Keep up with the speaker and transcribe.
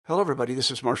Hello, everybody. This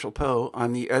is Marshall Poe.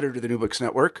 I'm the editor of the New Books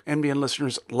Network. NBN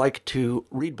listeners like to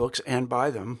read books and buy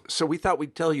them. So we thought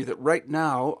we'd tell you that right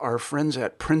now, our friends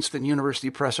at Princeton University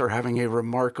Press are having a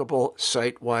remarkable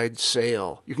site-wide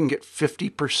sale. You can get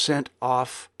 50%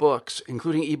 off books,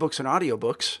 including ebooks and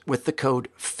audiobooks, with the code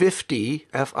 50,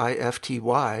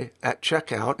 F-I-F-T-Y, at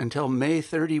checkout until May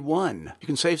 31. You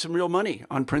can save some real money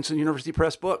on Princeton University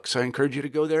Press books. I encourage you to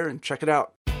go there and check it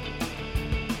out.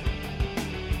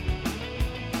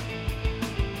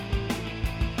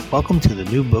 Welcome to the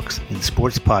New Books in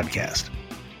Sports podcast.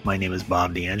 My name is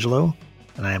Bob D'Angelo,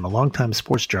 and I am a longtime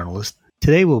sports journalist.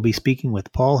 Today we'll be speaking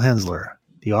with Paul Hensler,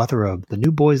 the author of The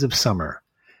New Boys of Summer,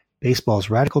 Baseball's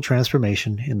Radical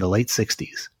Transformation in the Late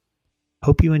 60s.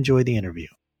 Hope you enjoy the interview.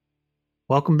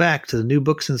 Welcome back to the New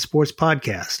Books in Sports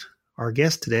podcast. Our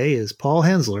guest today is Paul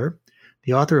Hensler,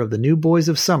 the author of The New Boys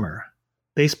of Summer,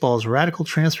 Baseball's Radical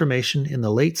Transformation in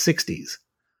the Late 60s.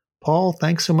 Paul,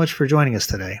 thanks so much for joining us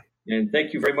today. And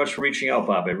thank you very much for reaching out,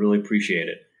 Bob. I really appreciate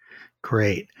it.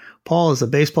 Great. Paul is a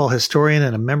baseball historian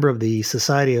and a member of the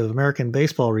Society of American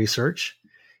Baseball Research,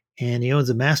 and he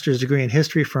owns a master's degree in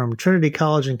history from Trinity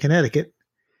College in Connecticut.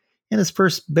 And his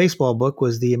first baseball book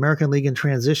was The American League in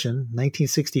Transition,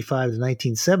 1965 to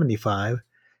 1975,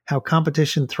 How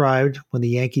Competition Thrived When the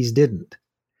Yankees Didn't.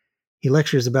 He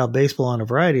lectures about baseball on a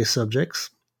variety of subjects.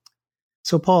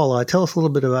 So, Paul, tell us a little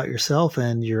bit about yourself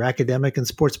and your academic and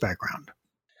sports background.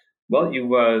 Well,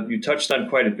 you touched on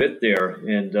quite a bit there,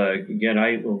 and again,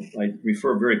 I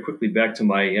refer very quickly back to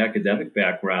my academic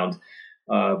background.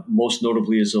 Most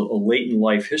notably, as a late in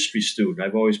life history student,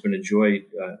 I've always have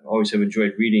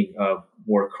enjoyed reading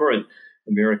more current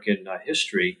American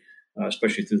history,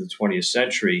 especially through the 20th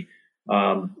century.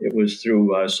 It was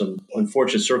through some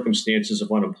unfortunate circumstances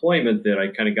of unemployment that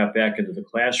I kind of got back into the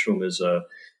classroom as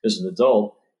an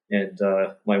adult. And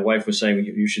my wife was saying,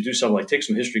 you should do something like take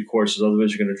some history courses,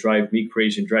 otherwise you're going to drive me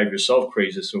crazy and drive yourself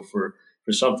crazy. So for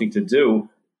something to do,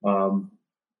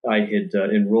 I had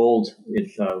enrolled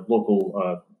at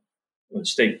local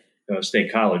state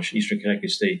college, Eastern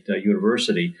Connecticut State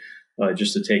University,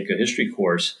 just to take a history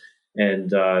course.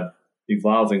 And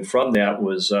evolving from that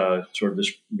was sort of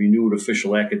this renewed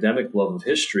official academic love of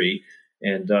history.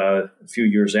 And a few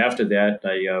years after that,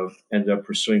 I ended up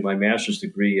pursuing my master's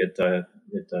degree at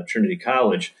Trinity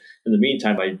College. In the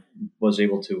meantime, I was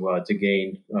able to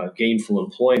gain gainful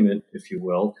employment, if you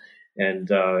will, and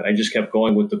I just kept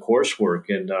going with the coursework.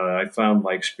 And I found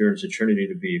my experience at Trinity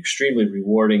to be extremely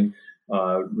rewarding.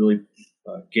 Really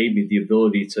gave me the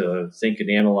ability to think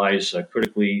and analyze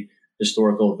critically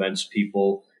historical events,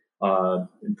 people,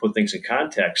 and put things in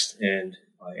context. And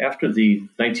after the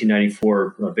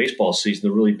 1994 baseball season,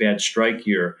 the really bad strike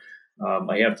year,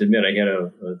 I have to admit I had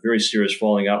a very serious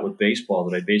falling out with baseball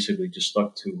that I basically just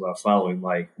stuck to following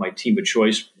my team of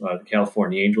choice, the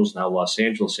California Angels, now Los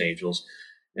Angeles Angels,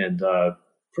 and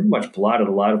pretty much blotted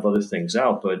a lot of other things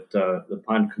out. But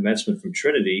upon commencement from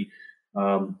Trinity,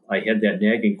 I had that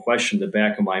nagging question in the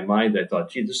back of my mind. I thought,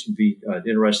 gee, this would be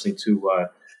interesting to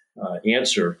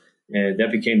answer. And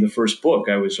that became the first book.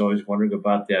 I was always wondering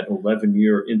about that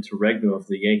 11-year interregnum of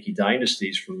the Yankee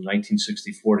dynasties from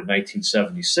 1964 to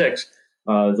 1976.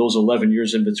 Those 11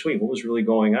 years in between, what was really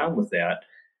going on with that?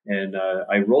 And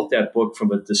I wrote that book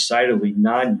from a decidedly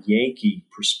non-Yankee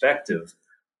perspective.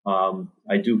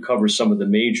 I do cover some of the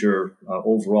major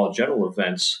overall general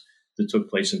events that took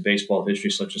place in baseball history,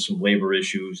 such as some labor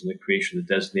issues and the creation of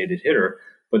the designated hitter.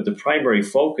 But the primary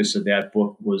focus of that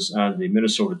book was on the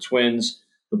Minnesota Twins,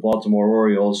 the Baltimore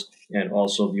Orioles, and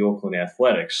also the Oakland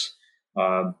Athletics.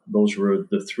 Those were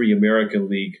the three American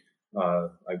League,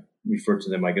 I refer to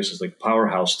them, I guess, as like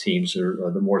powerhouse teams, or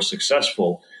the more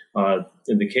successful.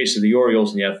 In the case of the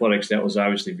Orioles and the Athletics, that was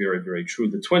obviously very, very true.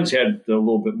 The Twins had a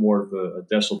little bit more of a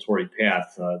desultory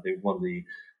path. They won the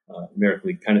American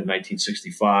League pennant in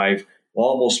 1965,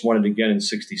 almost won it again in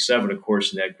 67, of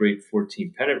course, in that great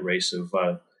 14 pennant race of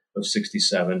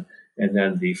 67. And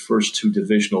then the first two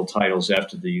divisional titles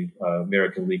after the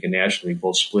American League and National League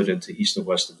both split into East and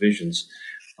West divisions.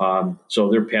 So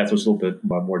their path was a little bit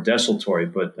more desultory.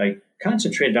 But I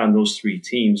concentrated on those three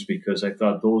teams because I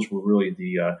thought those were really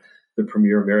the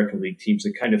premier American League teams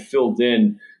that kind of filled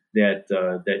in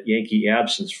that Yankee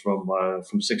absence from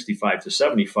 65 to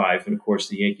 75. And, of course,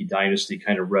 the Yankee dynasty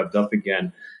kind of revved up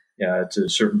again to a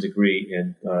certain degree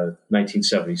in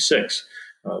 1976.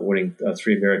 Winning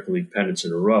three American League pennants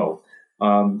in a row.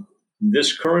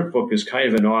 This current book is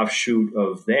kind of an offshoot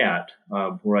of that.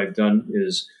 What I've done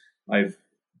is I've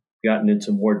gotten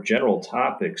into more general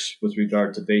topics with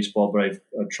regard to baseball, but I've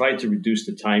tried to reduce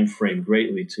the time frame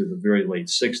greatly to the very late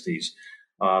 60s.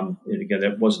 And again,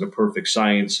 that wasn't a perfect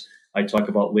science. I talk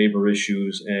about labor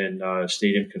issues and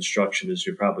stadium construction, as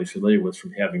you're probably familiar with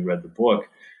from having read the book.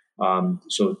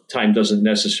 So time doesn't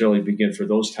necessarily begin for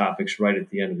those topics right at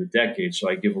the end of the decade. So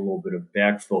I give a little bit of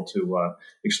backfill to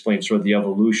explain sort of the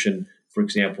evolution, for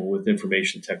example, with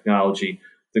information technology.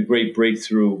 The great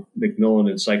breakthrough Macmillan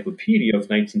Encyclopedia of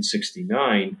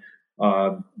 1969,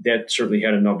 that certainly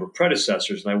had a number of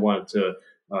predecessors, and I wanted to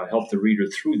help the reader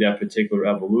through that particular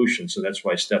evolution. So that's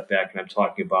why I step back and I'm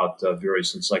talking about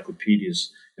various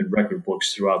encyclopedias and record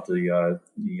books throughout the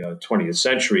 20th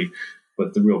century.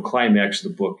 But the real climax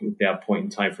of the book at that point in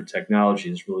time for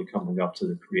technology is really coming up to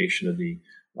the creation of the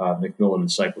Macmillan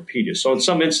Encyclopedia. So in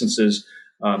some instances,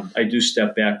 I do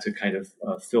step back to kind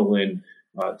of fill in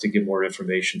to give more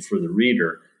information for the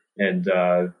reader. And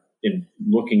in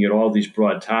looking at all these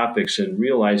broad topics and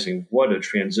realizing what a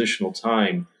transitional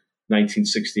time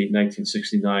 1968,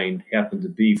 1969 happened to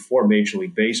be for Major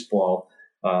League Baseball,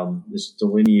 is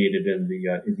delineated in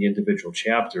the individual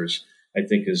chapters, I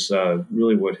think is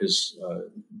really what has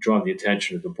drawn the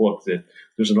attention of the book, that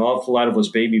there's an awful lot of us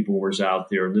baby boomers out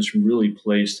there, and this really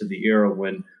plays to the era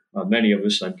when many of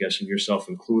us, I'm guessing yourself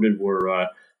included, were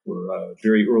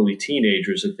very early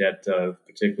teenagers at that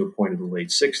particular point in the late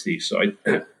 60s. So I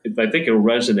think it'll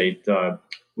resonate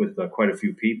with quite a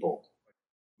few people.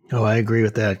 Oh, I agree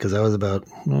with that because I was about,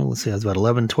 I was about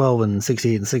 11, 12 and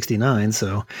 68 and 69.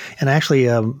 So, and actually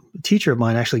a teacher of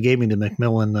mine actually gave me the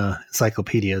Macmillan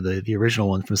Encyclopedia, the original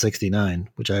one from 69,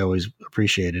 which I always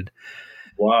appreciated.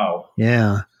 Wow.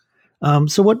 Yeah.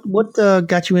 So what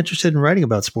got you interested in writing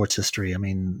about sports history? I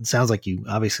mean, it sounds like you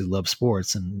obviously love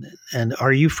sports, and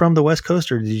are you from the West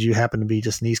Coast, or did you happen to be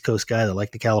just an East Coast guy that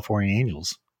liked the California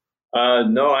Angels?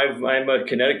 No, I'm a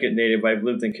Connecticut native. I've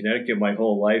lived in Connecticut my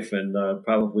whole life and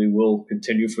probably will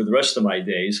continue for the rest of my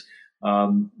days. I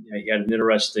had an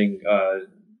interesting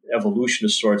evolution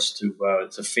of sorts to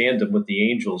fandom with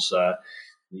the Angels. The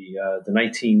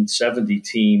 1970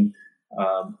 team,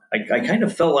 I kind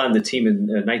of fell on the team in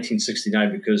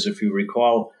 1969 because if you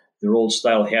recall, their old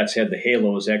style hats had the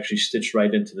halos actually stitched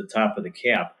right into the top of the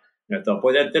cap. And I thought,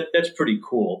 boy, that's pretty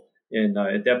cool. And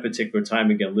at that particular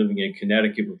time, again, living in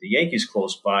Connecticut with the Yankees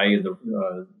close by, and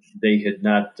they had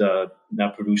not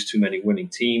produced too many winning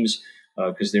teams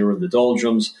because they were in the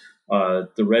doldrums.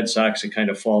 The Red Sox had kind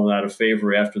of fallen out of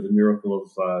favor after the miracle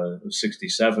of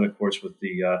 '67, of course, with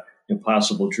the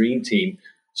impossible dream team.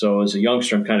 So as a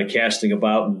youngster, I'm kind of casting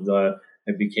about, and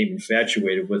I became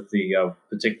infatuated with the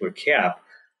particular cap.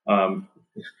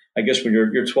 I guess when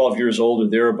you're 12 years old or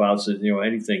thereabouts,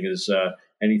 anything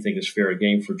is fair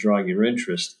game for drawing your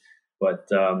interest. But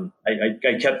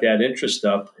I kept that interest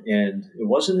up, and it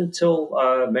wasn't until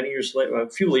many years later, a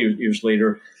few years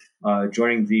later,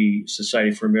 joining the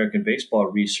Society for American Baseball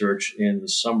Research in the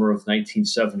summer of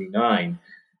 1979.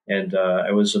 And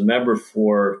I was a member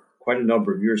for quite a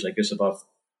number of years, I guess about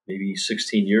maybe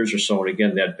 16 years or so. And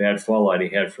again, that bad fallout I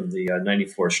had from the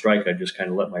 94 strike, I just kind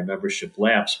of let my membership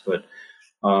lapse. But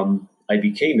I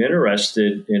became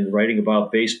interested in writing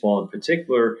about baseball in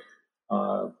particular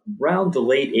around the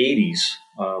late 80s,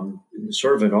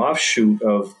 sort of an offshoot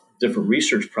of different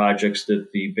research projects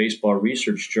that the Baseball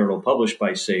Research Journal published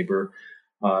by SABR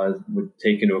would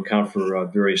take into account for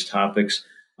various topics.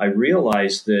 I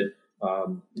realized that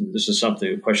this is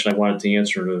a question I wanted to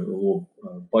answer, and a little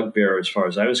bugbear as far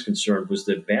as I was concerned, was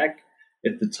that back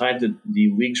at the time that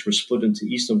the leagues were split into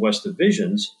East and West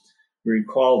divisions, we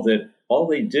recall that all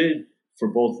they did for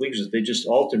both leagues is they just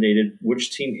alternated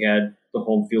which team had the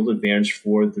home field advantage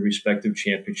for the respective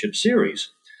championship series.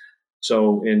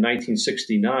 So in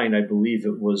 1969, I believe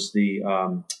it was the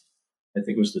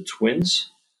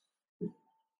Twins.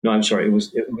 No, I'm sorry, it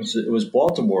was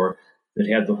Baltimore that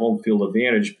had the home field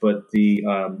advantage, but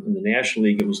in the National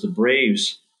League, it was the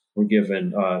Braves were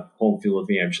given home field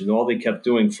advantage, and all they kept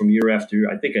doing from year after year,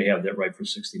 I think I have that right for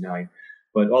 69,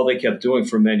 but all they kept doing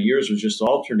for many years was just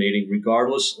alternating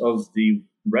regardless of the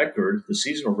record, the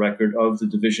seasonal record of the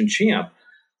division champ.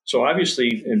 So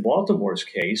obviously in Baltimore's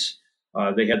case,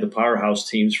 they had the powerhouse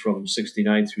teams from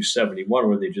 69 through 71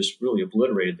 where they just really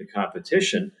obliterated the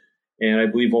competition. And I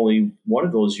believe only one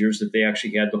of those years that they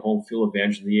actually had the home field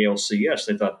advantage in the ALCS.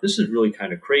 They thought this is really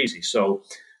kind of crazy. So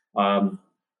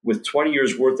with 20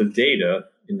 years worth of data,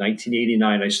 in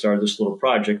 1989, I started this little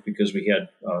project because we had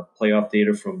playoff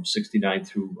data from 69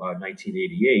 through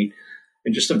 1988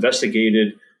 and just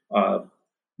investigated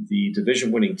the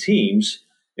division winning teams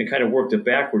and kind of worked it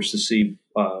backwards to see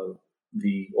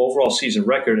the overall season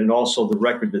record and also the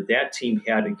record that team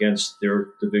had against their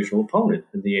divisional opponent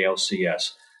in the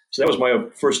ALCS. So that was my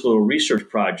first little research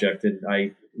project, and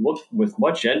I looked with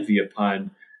much envy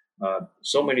upon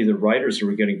so many of the writers that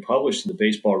were getting published in the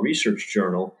Baseball Research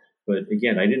Journal. But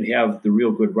again, I didn't have the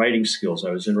real good writing skills. I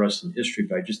was interested in history,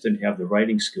 but I just didn't have the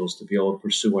writing skills to be able to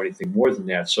pursue anything more than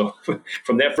that. So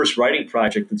from that first writing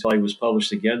project until I was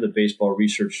published again in the Baseball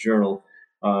Research Journal,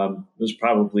 it was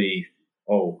probably,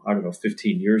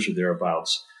 15 years or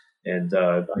thereabouts. And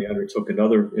I undertook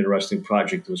another interesting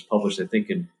project that was published, I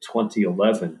think, in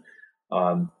 2011.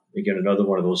 Again, another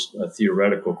one of those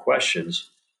theoretical questions.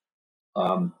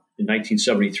 In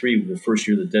 1973, the first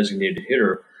year of the designated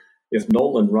hitter, if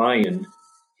Nolan Ryan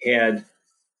had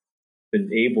been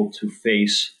able to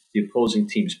face the opposing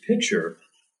team's pitcher,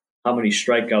 how many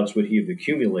strikeouts would he have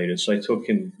accumulated? So I took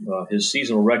him his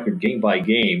seasonal record game by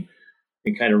game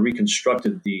and kind of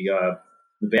reconstructed the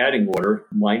batting order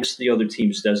minus the other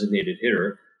team's designated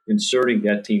hitter, inserting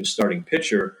that team's starting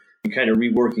pitcher, and kind of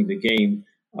reworking the game,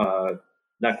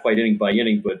 not quite inning by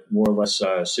inning, but more or less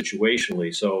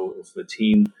situationally. So if the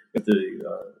team that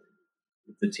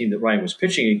Ryan was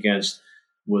pitching against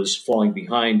was falling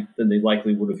behind, then they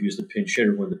likely would have used a pinch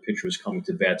hitter when the pitcher was coming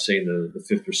to bat, say in the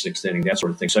fifth or sixth inning, that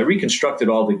sort of thing. So I reconstructed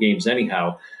all the games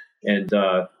anyhow, and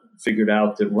figured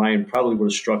out that Ryan probably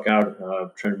would have struck out,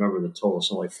 trying to remember the total,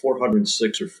 so like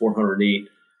 406 or 408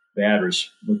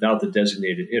 batters without the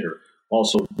designated hitter.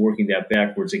 Also working that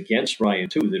backwards against Ryan,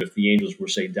 too, that if the Angels were,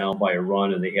 say, down by a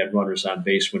run and they had runners on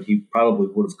base, when he probably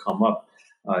would have come up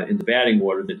in the batting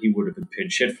order, that he would have been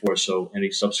pinch hit for. So any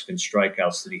subsequent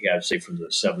strikeouts that he had, say, from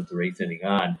the seventh or eighth inning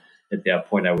on, at that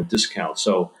point I would discount.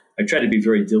 So I tried to be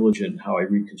very diligent in how I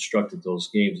reconstructed those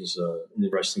games as an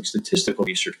interesting statistical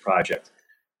research project.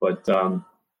 But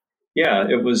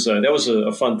it was that was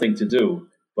a fun thing to do.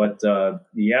 But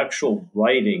the actual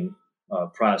writing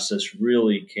process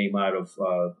really came out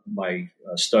of my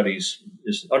studies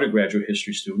as an undergraduate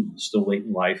history student, still late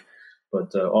in life,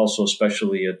 but also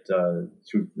especially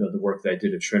through the work that I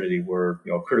did at Trinity, where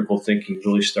critical thinking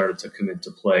really started to come into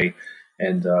play.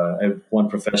 And I have one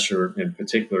professor in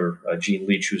particular, Gene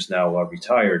Leach, who's now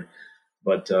retired,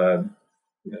 but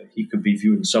he could be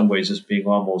viewed in some ways as being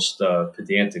almost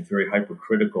pedantic, very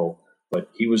hypercritical. But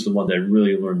he was the one that I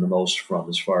really learned the most from,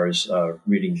 as far as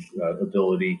reading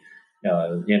ability,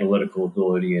 analytical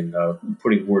ability, and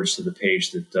putting words to the page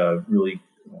that really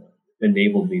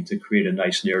enabled me to create a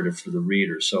nice narrative for the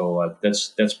reader. So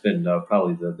that's been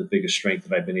probably the biggest strength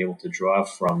that I've been able to draw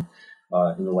from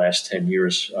in the last 10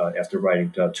 years after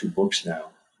writing 2 books now.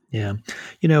 Yeah.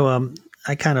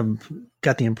 I kind of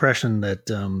got the impression that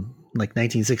like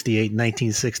 1968 and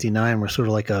 1969 were sort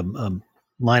of like a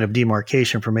line of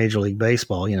demarcation for Major League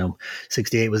Baseball.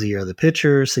 68 was the year of the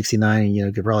pitcher, 69,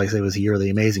 you could probably say was the year of the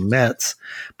amazing Mets.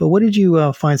 But what did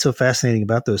you find so fascinating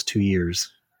about those 2 years?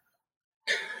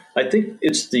 I think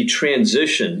it's the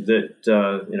transition that,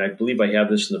 and I believe I have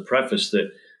this in the preface, that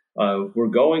we're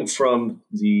going from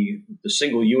the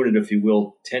single unit, if you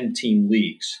will, 10-team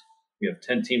leagues. We have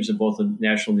 10 teams in both the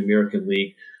National and the American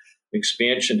League.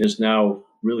 Expansion has now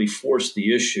really forced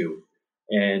the issue.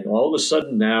 And all of a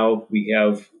sudden now we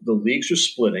have the leagues are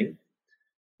splitting.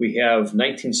 We have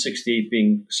 1968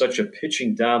 being such a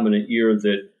pitching dominant year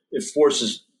that it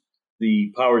forces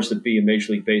the powers that be in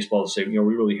Major League Baseball to say, we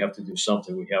really have to do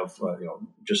something. We have,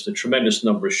 just a tremendous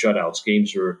number of shutouts.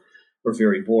 Games are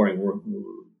very boring. We're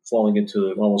falling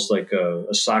into almost like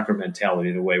a soccer mentality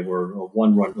in a way, where a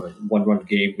one run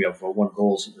game, we have one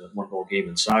goal game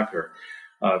in soccer.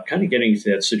 Kind of getting into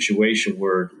that situation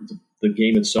where the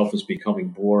game itself is becoming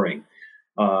boring.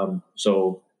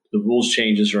 So the rules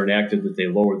changes are enacted that they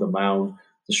lower the mound.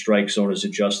 The strike zone is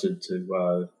adjusted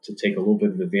to take a little bit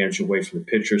of advantage away from the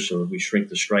pitcher, so that we shrink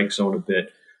the strike zone a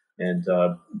bit. And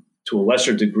to a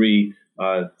lesser degree,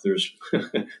 there's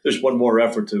there's one more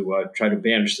effort to try to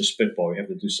banish the spitball. We have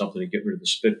to do something to get rid of the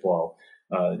spitball.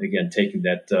 Again, taking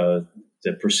that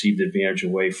perceived advantage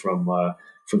away from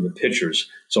the pitchers.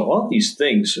 So all these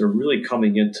things are really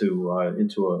coming into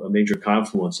a major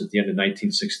confluence at the end of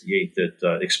 1968.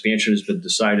 That expansion has been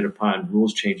decided upon,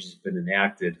 rules changes have been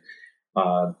enacted.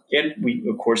 And we,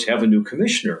 of course, have a new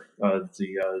commissioner.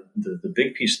 The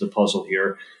big piece of the puzzle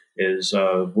here is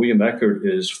William Eckert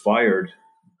is fired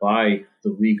by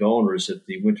the league owners at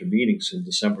the winter meetings in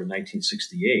December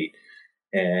 1968,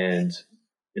 and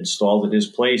installed in his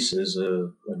place is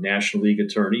a National League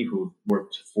attorney who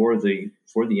worked for the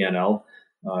NL.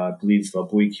 I believe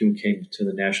Bowie Kuhn came to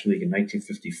the National League in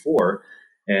 1954,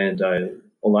 and a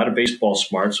lot of baseball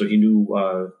smart, so he knew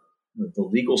the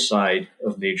legal side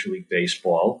of Major League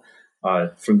Baseball,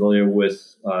 familiar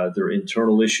with their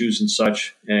internal issues and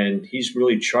such, and he's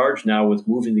really charged now with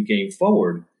moving the game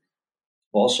forward.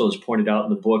 Also, as pointed out in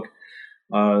the book,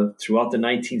 throughout the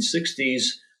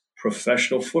 1960s,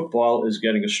 professional football is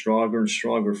getting a stronger and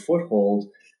stronger foothold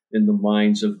in the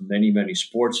minds of many, many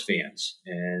sports fans.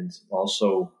 And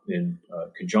also in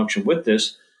conjunction with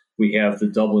this, we have the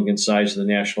doubling in size of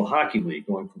the National Hockey League,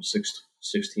 going from six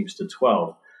teams to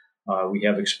 12. We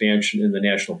have expansion in the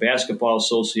National Basketball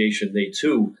Association. They,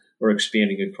 too, are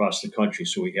expanding across the country.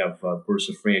 So we have bursts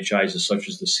of franchises such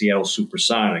as the Seattle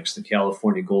Supersonics, the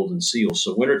California Golden Seals.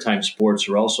 So wintertime sports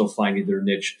are also finding their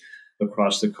niche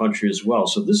across the country as well.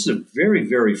 So this is a very,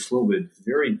 very fluid,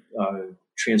 very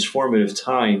transformative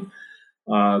time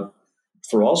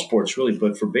for all sports, really,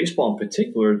 but for baseball in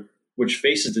particular, which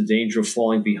faces the danger of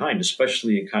falling behind,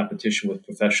 especially in competition with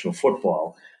professional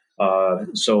football.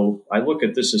 So I look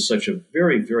at this as such a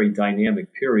very, very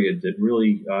dynamic period that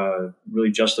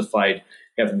really justified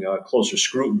having a closer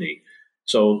scrutiny.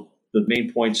 So the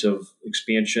main points of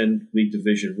expansion, league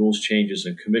division, rules changes,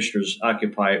 and commissioners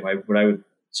occupy what I would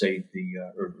say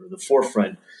the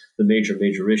forefront, the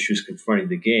major issues confronting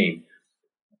the game.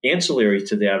 Ancillary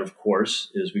to that, of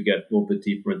course, as we get a little bit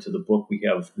deeper into the book, we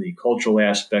have the cultural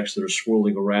aspects that are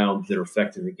swirling around that are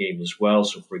affecting the game as well.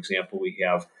 So, for example, we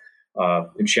have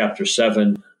in Chapter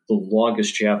 7, the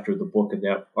longest chapter of the book, and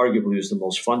that arguably is the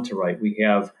most fun to write. We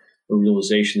have a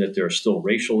realization that there are still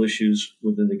racial issues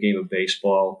within the game of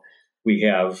baseball. We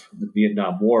have the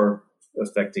Vietnam War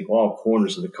affecting all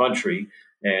corners of the country,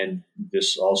 and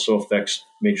this also affects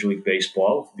Major League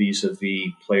Baseball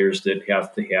vis-a-vis players that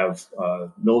have to have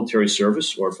military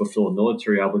service or fulfill a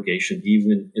military obligation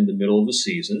even in the middle of the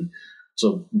season.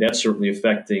 So that's certainly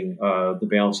affecting the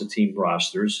balance of team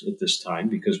rosters at this time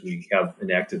because we have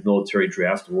an active military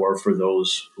draft war for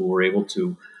those who were able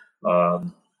to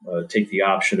take the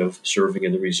option of serving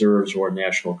in the reserves or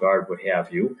National Guard, what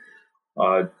have you.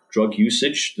 Drug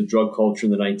usage, the drug culture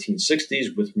in the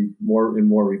 1960s with more and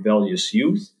more rebellious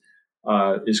youth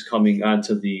is coming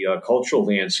onto the cultural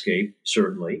landscape,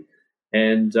 certainly.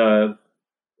 And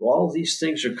all these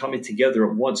things are coming together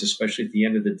at once, especially at the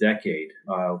end of the decade.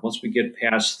 Once we get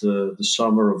past the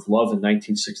summer of love in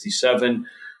 1967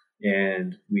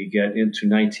 and we get into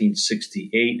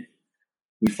 1968,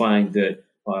 we find that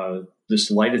this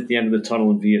light at the end of the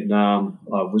tunnel in Vietnam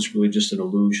was really just an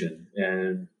illusion,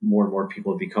 and more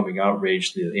people are becoming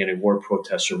outraged. The anti-war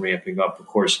protests are ramping up. Of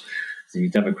course, the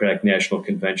Democratic National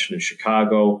Convention in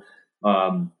Chicago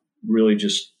really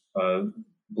just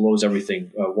blows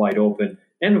everything wide open.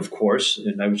 And of course,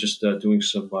 and I was just doing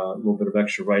some little bit of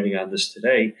extra writing on this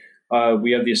today,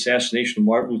 we have the assassination of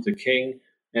Martin Luther King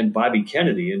and Bobby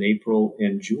Kennedy in April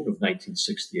and June of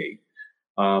 1968.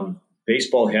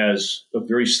 Baseball has a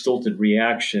very stilted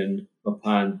reaction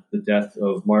upon the death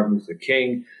of Martin Luther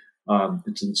King.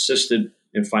 It's insisted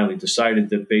and finally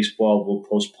decided that baseball will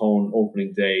postpone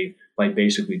opening day by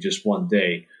basically just one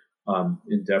day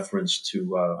in deference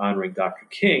to honoring Dr.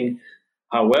 King.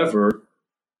 However,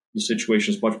 the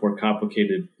situation is much more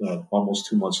complicated almost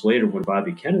 2 months later when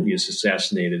Bobby Kennedy is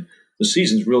assassinated. The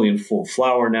season's really in full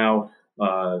flower now.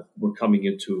 We're coming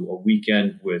into a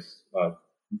weekend with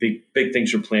big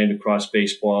things are planned across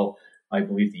baseball. I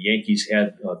believe the Yankees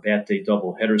had a bat day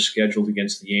doubleheader scheduled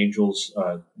against the Angels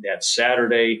that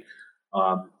Saturday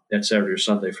or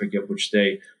Sunday, I forget which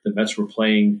day. The Mets were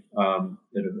playing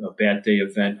at a bat day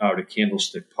event out at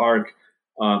Candlestick Park.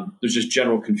 There's just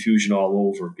general confusion all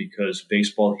over because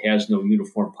baseball has no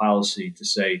uniform policy to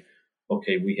say,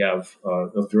 okay, we have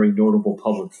a very notable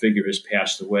public figure has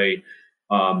passed away.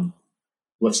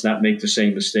 Let's not make the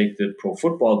same mistake that pro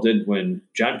football did when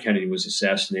John Kennedy was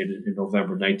assassinated in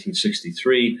November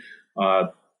 1963.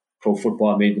 Pro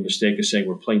football made the mistake of saying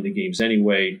we're playing the games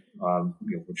anyway,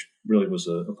 which really was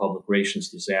a public relations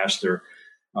disaster.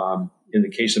 In the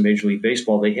case of Major League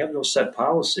Baseball, they have no set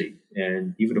policy.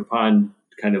 And even upon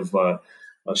kind of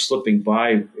slipping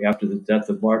by after the death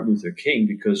of Martin Luther King,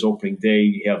 because opening day,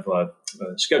 you have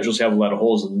schedules have a lot of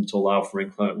holes in them to allow for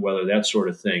inclement weather, that sort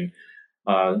of thing.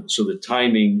 So the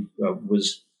timing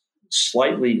was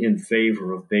slightly in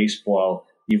favor of baseball,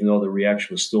 even though the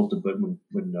reaction was stilted. But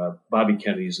when Bobby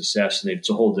Kennedy is assassinated, it's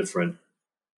a whole different,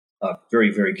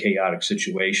 very, very chaotic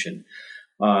situation.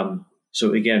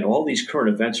 So again, all these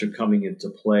current events are coming into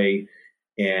play.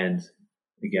 And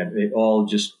again, it all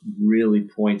just really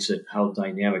points at how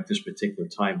dynamic this particular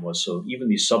time was. So even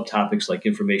these subtopics like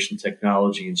information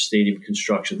technology and stadium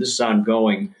construction, this is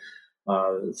ongoing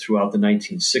throughout the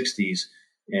 1960s,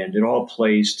 and it all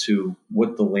plays to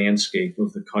what the landscape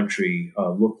of the country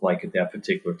looked like at that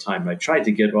particular time. And I tried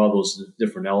to get all those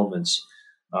different elements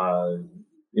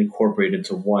incorporated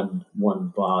into one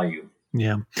volume.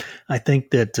 Yeah, I think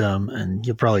that, and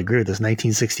you'll probably agree with this,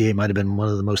 1968 might have been one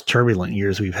of the most turbulent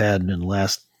years we've had in the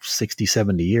last 60,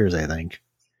 70 years, I think.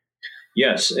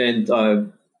 Yes, and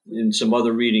in some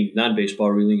other reading,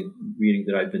 non-baseball reading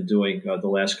that I've been doing the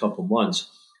last couple months,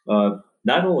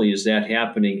 not only is that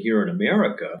happening here in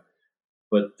America,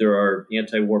 but there are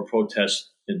anti-war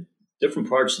protests in different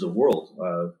parts of the world.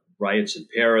 Riots in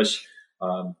Paris.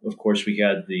 Of course, we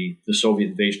had the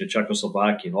Soviet invasion of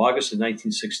Czechoslovakia in August of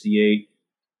 1968.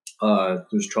 There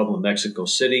was trouble in Mexico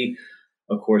City.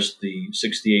 Of course, the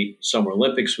 68 Summer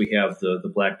Olympics, we have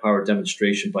the Black Power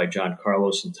demonstration by John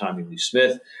Carlos and Tommy Lee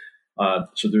Smith.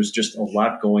 So there's just a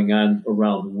lot going on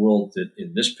around the world that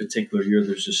in this particular year,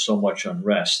 there's just so much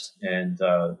unrest. And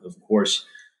of course,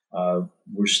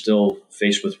 we're still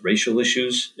faced with racial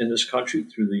issues in this country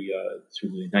through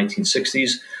the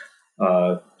 1960s.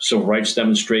 Civil rights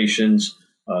demonstrations,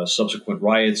 subsequent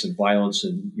riots and violence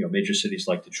in major cities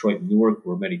like Detroit and Newark,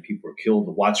 where many people were killed.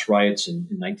 The Watts riots in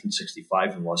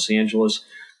 1965 in Los Angeles.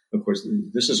 Of course,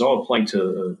 this is all playing to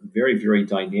a very, very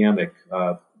dynamic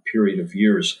period of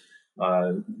years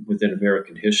within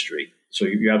American history. So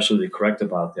you're absolutely correct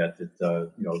about that.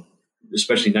 That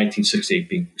especially 1968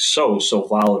 being so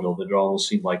volatile that it almost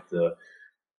seemed like the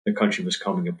country was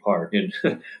coming apart. And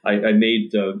I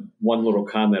made one little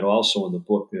comment also in the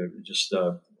book, just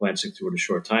glancing through it a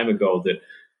short time ago, that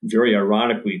very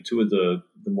ironically, two of the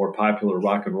more popular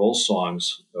rock and roll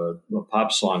songs,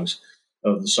 pop songs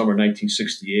of the summer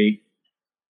 1968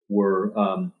 were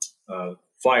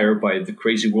Fire by The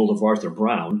Crazy World of Arthur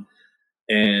Brown,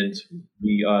 and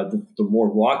the more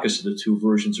raucous of the two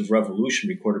versions of Revolution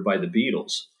recorded by the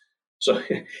Beatles. So,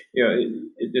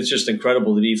 it's just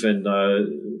incredible that even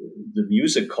the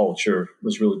music culture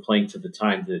was really playing to the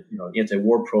time that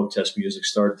anti-war protest music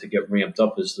started to get ramped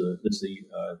up as the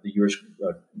years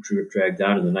dragged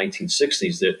down in the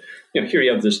 1960s. That here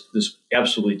you have this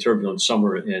absolutely turbulent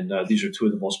summer, and these are two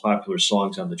of the most popular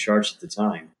songs on the charts at the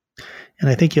time. And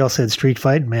I think you also had Street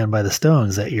Fighting Man by the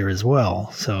Stones that year as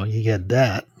well. So you get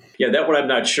that. Yeah, that one I'm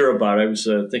not sure about. I was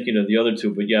thinking of the other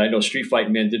two, but yeah, I know Street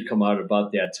Fighting Man did come out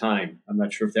about that time. I'm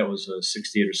not sure if that was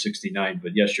 68 or 69,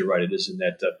 but yes, you're right. It is in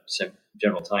that same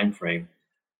general time frame.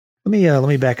 Let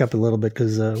me back up a little bit,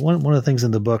 because one of the things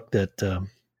in the book that,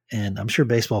 and I'm sure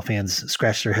baseball fans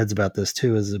scratch their heads about this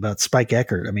too, is about Spike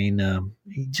Eckert. I mean,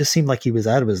 he just seemed like he was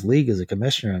out of his league as a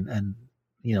commissioner, and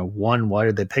one, why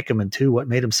did they pick him? And two, what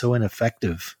made him so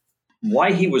ineffective?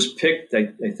 Why he was picked,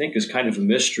 I think, is kind of a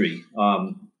mystery.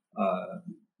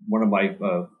 One of my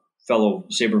fellow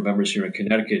SABR members here in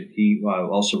Connecticut, he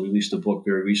also released a book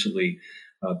very recently,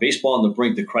 Baseball on the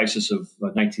Brink, The Crisis of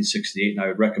 1968, and I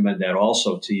would recommend that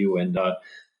also to you and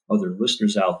other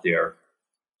listeners out there.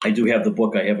 I do have the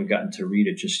book. I haven't gotten to read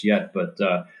it just yet, but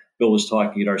Bill was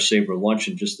talking at our SABR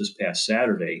luncheon just this past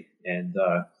Saturday, and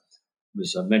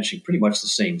was mentioning pretty much the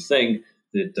same thing,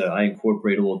 that I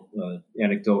incorporate a little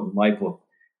anecdote in my book.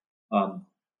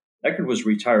 Eckert was a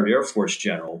retired Air Force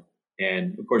general,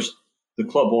 and of course, the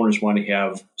club owners want to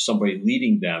have somebody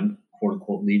leading them, quote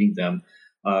unquote, leading them,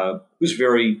 who's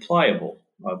very pliable,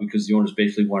 because the owners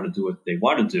basically want to do what they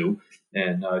want to do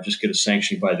and just get a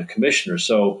sanction by the commissioner.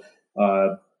 So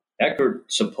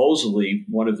Eckert, supposedly,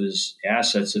 one of his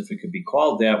assets, if it could be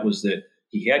called that, was that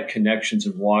he had connections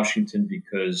in Washington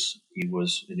because he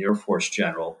was an Air Force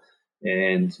general.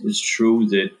 And it's true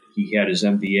that he had his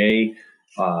MBA.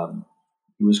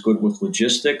 He was good with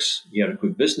logistics. He had a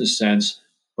good business sense,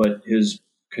 but his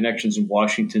connections in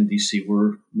Washington, D.C.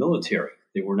 were military.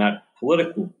 They were not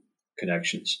political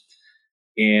connections.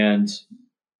 And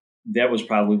that was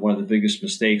probably one of the biggest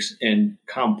mistakes, and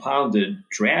compounded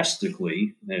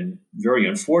drastically and very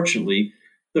unfortunately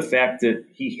the fact that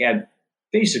he had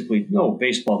basically no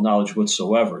baseball knowledge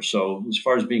whatsoever. So as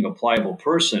far as being a pliable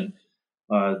person,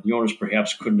 the owners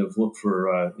perhaps couldn't have looked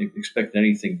for, expected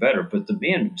anything better. But the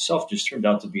man himself just turned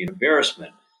out to be an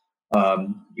embarrassment.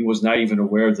 He was not even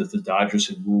aware that the Dodgers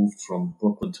had moved from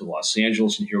Brooklyn to Los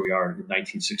Angeles. And here we are in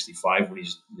 1965 when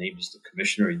he's named as the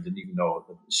commissioner. He didn't even know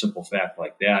a simple fact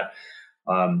like that.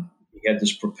 He had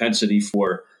this propensity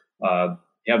for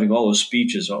having all those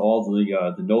speeches, all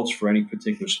the notes for any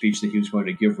particular speech that he was going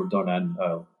to give were done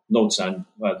on notes on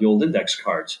the old index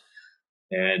cards.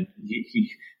 And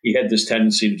he had this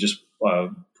tendency to just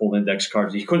pull index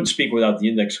cards. He couldn't speak without the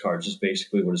index cards, is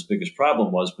basically what his biggest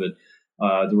problem was. But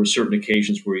there were certain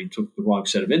occasions where he took the wrong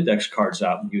set of index cards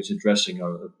out, and he was addressing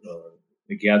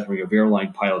a gathering of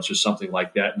airline pilots or something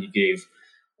like that. And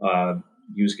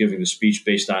he was giving a speech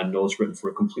based on notes written for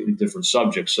a completely different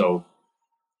subject. So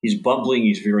he's bumbling.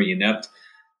 He's very inept.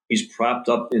 He's propped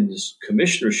up in this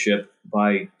commissionership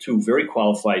by two very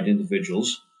qualified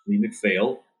individuals, Lee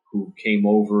MacPhail, who came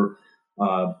over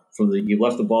he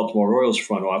left the Baltimore Orioles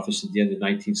front office at the end of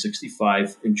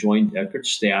 1965 and joined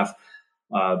Eckert's staff.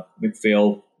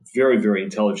 MacPhail, very, very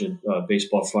intelligent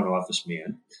baseball front office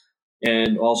man,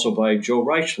 and also by Joe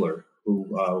Reichler,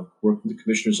 who worked in the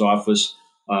commissioner's office.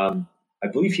 I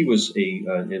believe he was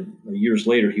years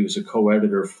later, he was a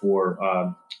co-editor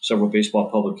for several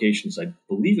baseball publications, I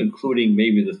believe including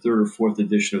maybe the third or fourth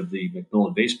edition of the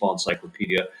Macmillan Baseball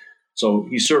Encyclopedia. So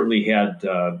he certainly had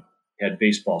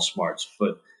baseball smarts,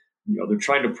 but they're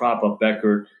trying to prop up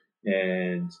Beckert,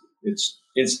 and it's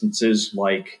instances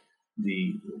like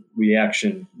the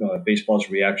reaction, baseball's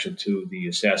reaction to the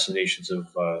assassinations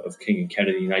of King and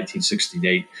Kennedy in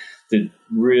 1968, that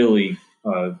really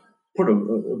put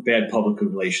a bad public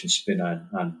relations spin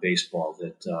on baseball.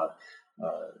 That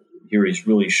here he's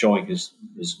really showing his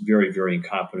very, very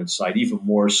incompetent side, even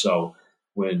more so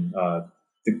when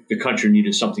the country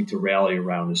needed something to rally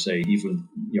around, to say, even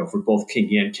for both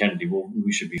King and Kennedy,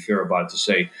 we should be fair about it, to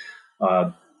say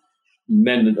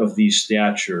men of these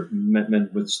stature, men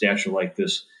with stature like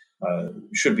this,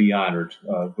 should be honored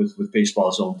with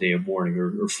baseball's own day of mourning,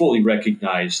 or fully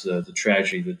recognize the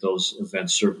tragedy that those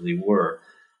events certainly were.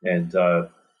 And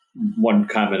one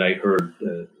comment I heard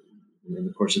in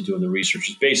the course of doing the research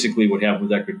is basically what happened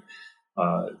with Eckert,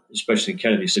 especially in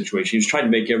Kennedy's situation. He was trying to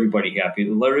make everybody happy,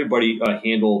 let everybody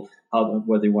handle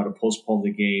whether they want to postpone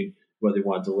the game, whether they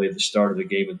want to delay the start of the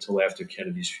game until after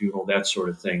Kennedy's funeral, that sort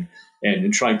of thing. And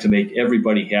in trying to make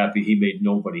everybody happy, he made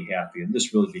nobody happy. And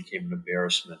this really became an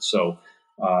embarrassment. So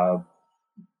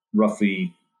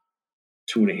roughly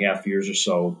 2.5 years or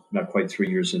so, not quite 3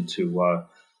 years into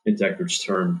Eckert's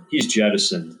term, he's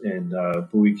jettisoned, and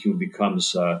Bowie Kuhn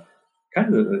becomes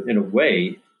kind of, in a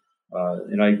way,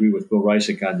 and I agree with Bill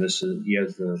Reisick on this, he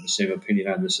has the same opinion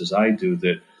on this as I do,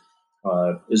 that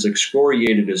as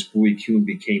excoriated as Bowie Kuhn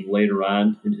became later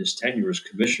on in his tenure as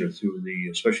commissioner,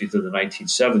 especially through the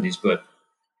 1970s, but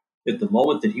at the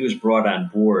moment that he was brought on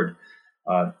board,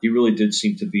 he really did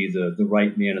seem to be the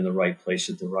right man in the right place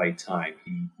at the right time.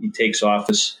 He takes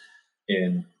office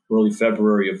in early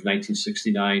February of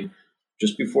 1969,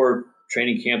 just before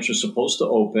training camps are supposed to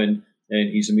open, and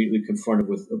he's immediately confronted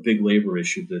with a big labor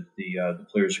issue that the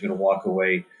players are going to walk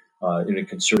away in a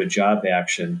concerted job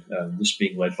action, this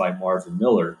being led by Marvin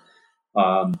Miller.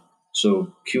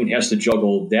 So Kuhn has to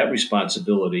juggle that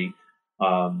responsibility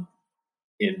and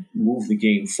move the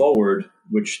game forward,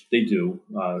 which they do.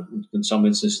 In some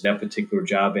instances, that particular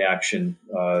job action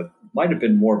might have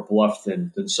been more bluff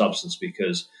than substance,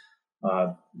 because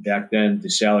back then the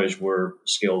salaries were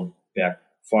scaled back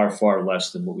far, far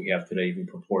less than what we have today, even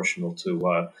proportional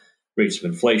to rates of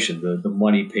inflation. The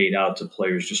money paid out to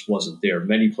players just wasn't there.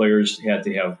 Many players had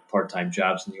to have part-time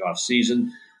jobs in the off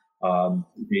season.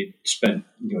 They spent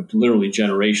literally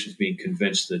generations being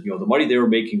convinced that the money they were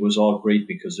making was all great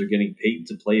because they're getting paid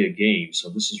to play a game. So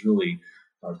this is really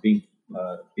being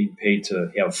paid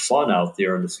to have fun out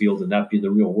there in the field and not be in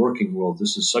the real working world.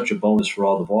 This is such a bonus for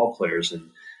all the ball players, and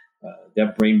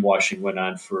that brainwashing went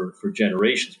on for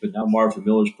generations. But now Marvin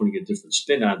Miller's putting a different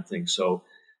spin on things. So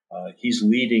he's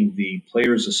leading the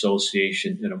Players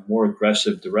Association in a more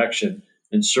aggressive direction,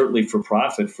 and certainly for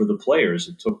profit for the players.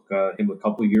 It took him a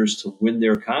couple of years to win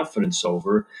their confidence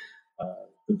over,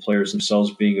 the players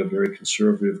themselves being a very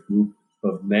conservative group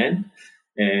of men.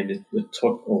 And it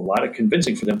took a lot of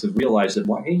convincing for them to realize that,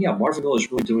 Marvin Miller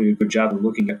is really doing a good job of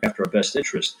looking after our best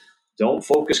interest. Don't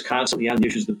focus constantly on the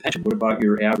issues of the pension. What about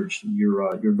your average,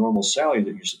 your normal salary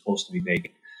that you're supposed to be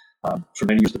making? For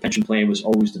many years, the pension plan was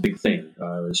always the big thing,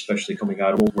 especially coming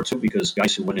out of World War II, because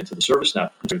guys who went into the service,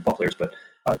 not ball players, but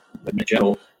in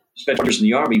general, spent years in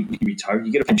the Army, you retire,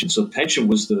 you get a pension. So pension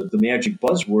was the magic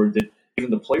buzzword that even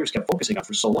the players kept focusing on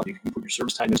for so long. You put your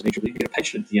service time as a major league, you get a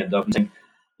pension at the end of it. And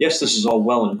yes, this is all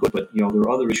well and good, but there are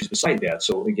other issues beside that.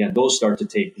 So again, those start to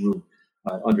take root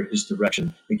under his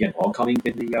direction. Again, all coming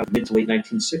in the mid to late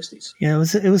 1960s. Yeah,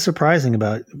 it was surprising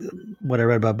about what I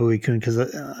read about Bowie Kuhn, because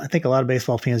I think a lot of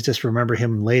baseball fans just remember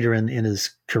him later in his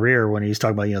career when he was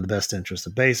talking about the best interest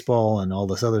of baseball and all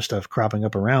this other stuff cropping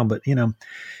up around. But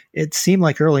it seemed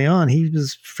like early on he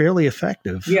was fairly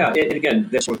effective. Yeah, and again,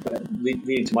 that's what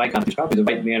leading to my comment. He's probably the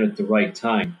right man at the right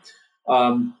time.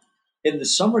 In the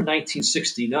summer of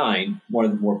 1969, one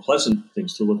of the more pleasant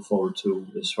things to look forward to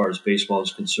as far as baseball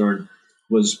is concerned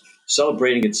was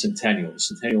celebrating its centennial. The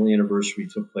centennial anniversary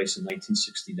took place in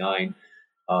 1969.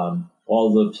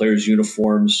 All the players'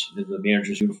 uniforms, the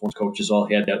managers' uniforms, coaches all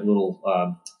had that little,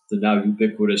 the now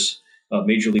ubiquitous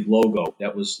Major League logo.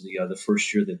 That was the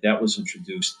first year that was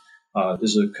introduced.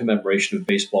 This is a commemoration of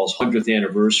baseball's 100th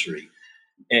anniversary.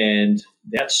 And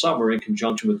that summer, in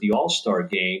conjunction with the All-Star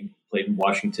Game played in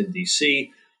Washington,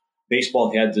 D.C.,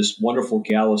 baseball had this wonderful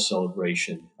gala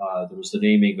celebration. There was the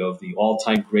naming of the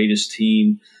all-time greatest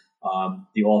team,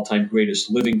 the all-time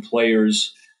greatest living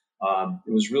players.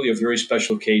 It was really a very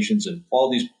special occasions, and all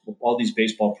these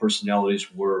baseball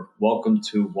personalities were welcome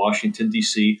to Washington,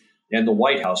 D.C. and the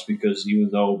White House, because even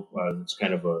though it's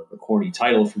kind of a corny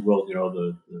title, if you will,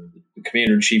 the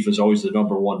commander-in-chief is always the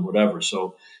number one whatever.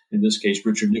 So in this case,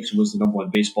 Richard Nixon was the number one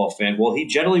baseball fan. Well, he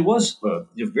generally was a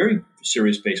very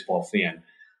serious baseball fan.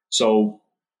 So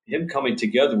him coming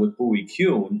together with Bowie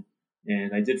Kuhn,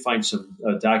 and I did find some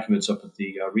documents up at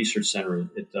the Research Center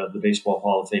at the Baseball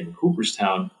Hall of Fame in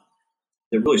Cooperstown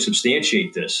that really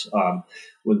substantiate this.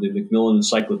 When the Macmillan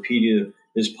Encyclopedia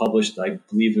is published, I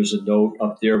believe there's a note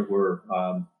up there where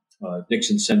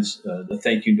Nixon sends the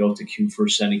thank you note to Kuhn for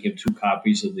sending him 2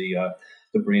 copies of the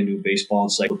brand new baseball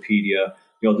encyclopedia.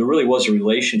 There really was a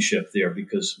relationship there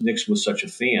because Nixon was such a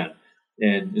fan.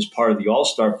 And as part of the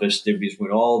All-Star festivities,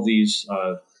 when all these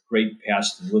great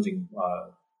past and living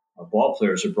ball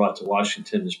players are brought to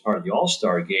Washington as part of the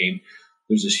All-Star game,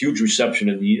 there's this huge reception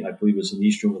I believe it was in the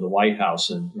East Room of the White House.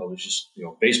 And there's just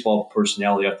baseball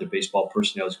personality after baseball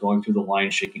personality going through the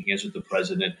line, shaking hands with the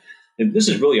president. And this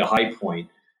is really a high point.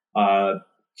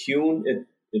 Kuhn,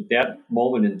 at that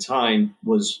moment in time,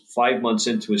 was 5 months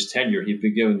into his tenure. He'd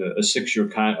been given a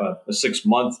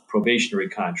 6-month probationary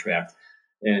contract.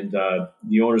 And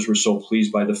the owners were so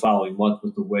pleased by the following month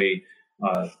with the way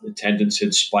attendance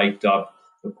had spiked up.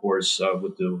 Of course,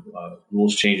 with the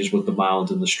rules changes with the mound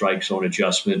and the strike zone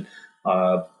adjustment,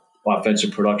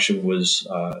 offensive production was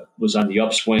on the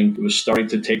upswing. It was starting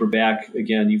to taper back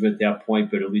again, even at that point,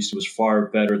 but at least it was far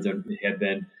better than it had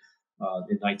been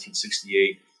in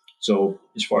 1968. So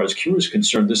as far as Kuhn is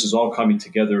concerned, this is all coming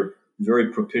together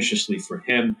very propitiously for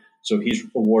him. So he's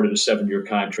awarded a 7-year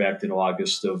contract in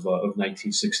August of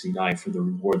 1969 for the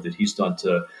reward that he's done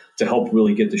to help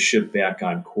really get the ship back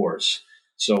on course.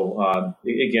 So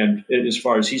again, as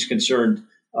far as he's concerned,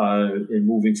 in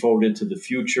moving forward into the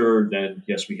future, then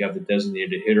yes, we have the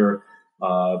designated hitter,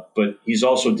 but he's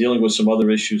also dealing with some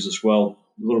other issues as well,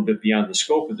 a little bit beyond the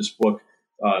scope of this book.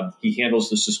 He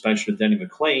handles the suspension of Denny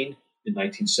McLain in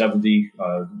 1970.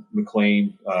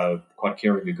 McLain caught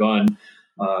carrying a gun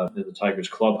in the Tigers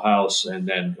clubhouse, and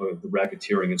then the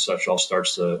racketeering and such all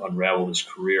starts to unravel his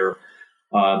career.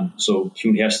 So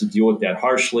Kuhn has to deal with that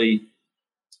harshly.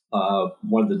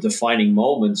 One of the defining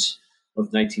moments of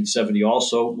 1970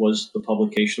 also was the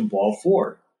publication of Ball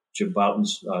 4, Jim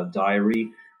Bouton's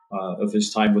diary of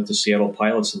his time with the Seattle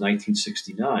Pilots in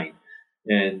 1969.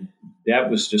 And that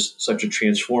was just such a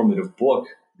transformative book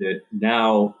that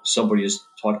now somebody is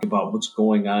talking about what's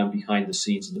going on behind the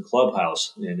scenes in the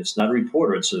clubhouse. And it's not a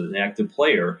reporter, it's an active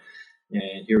player.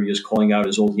 And here he is calling out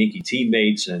his old Yankee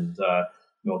teammates. And,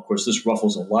 of course, this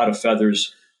ruffles a lot of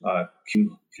feathers.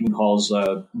 Kuhn hauls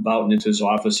Bouton into his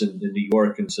office in New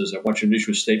York and says, I want you to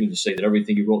issue a statement to say that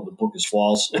everything you wrote in the book is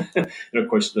false. And, of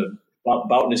course,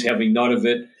 Bouton is having none of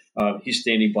it. He's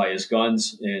standing by his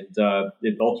guns. And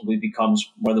it ultimately becomes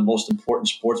one of the most important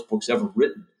sports books ever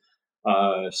written.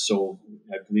 So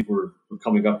I believe we're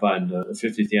coming up on the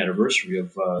 50th anniversary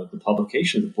of the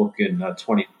publication of the book in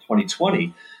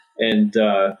 2020. And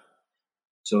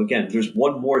so, again, there's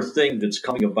one more thing that's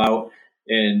coming about,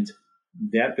 and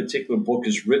that particular book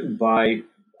is written by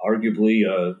arguably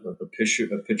a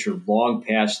pitcher long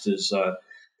past his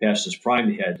prime.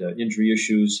 He had injury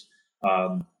issues.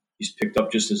 He's picked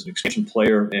up just as an expansion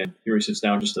player, and here he sits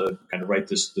down just to kind of write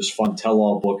this fun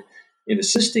tell-all book. And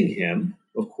assisting him,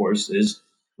 of course, is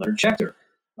Leonard Schechter.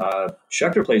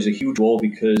 Schechter plays a huge role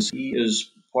because he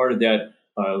is part of that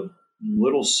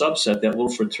little subset, that little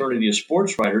fraternity of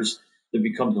sports writers that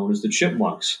become known as the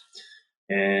Chipmunks.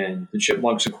 And the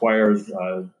Chipmunks acquire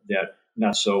that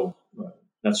not so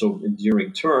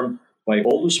endearing term by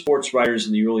older sports writers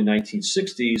in the early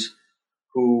 1960s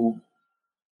who,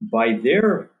 by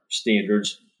their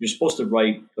standards, you're supposed to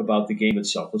write about the game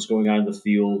itself, what's going on in the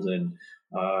field and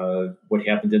what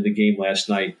happened in the game last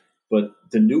night. But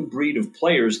the new breed of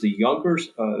players, the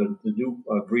new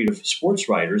breed of sports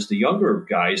writers, the younger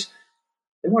guys,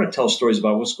 they want to tell stories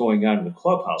about what's going on in the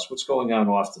clubhouse, what's going on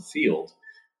off the field.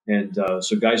 And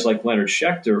so guys like Leonard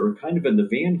Schechter are kind of in the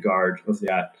vanguard of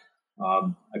that.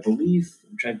 I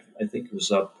think it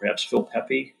was perhaps Phil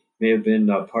Pepe may have been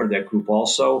part of that group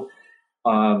also.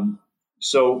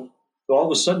 So all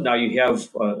of a sudden now you have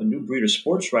a new breed of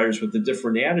sports writers with a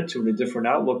different attitude, a different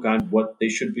outlook on what they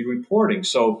should be reporting.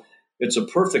 So it's a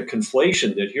perfect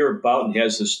conflation that here Bouton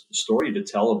has this story to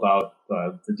tell about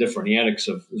the different antics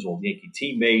of his old Yankee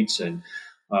teammates and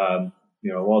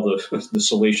all the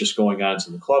salacious going-ons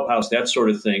in the clubhouse, that sort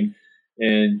of thing.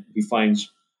 And he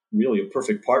finds really a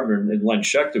perfect partner in Len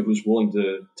Schechter, who's willing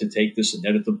to take this and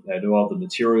edit all the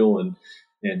material and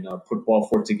and put Ball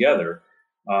 4 together.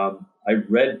 I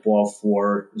read Ball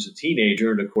 4 as a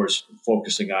teenager, and of course,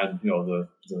 focusing on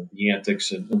the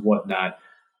antics and whatnot.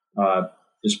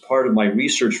 As part of my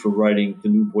research for writing The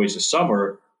New Boys of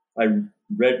Summer, I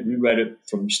reread it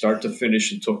from start to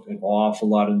finish and took an awful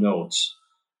lot of notes,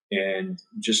 and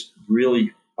just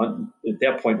really at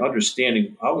that point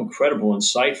understanding how incredible,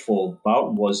 insightful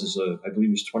Boughton was I believe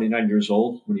he was 29 years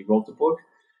old when he wrote the book.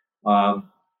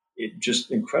 It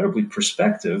just incredibly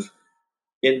perspective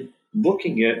in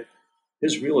looking at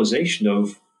his realization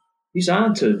of he's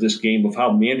on to this game of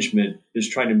how management is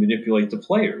trying to manipulate the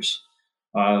players.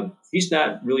 He's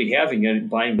not really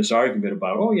buying this argument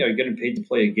about, oh, yeah, you're getting paid to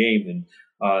play a game. And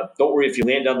don't worry if you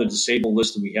land on the disabled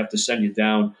list and we have to send you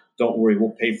down. Don't worry, we'll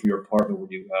pay for your apartment when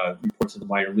you report to the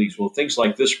minor leagues. Well, things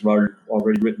like this were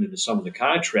already written into some of the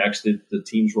contracts that the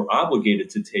teams were obligated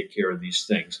to take care of these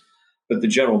things. But the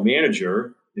general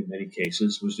manager, in many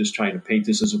cases, was just trying to paint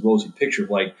this as a rosy picture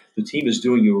of like, the team is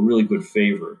doing you a really good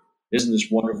favor. Isn't this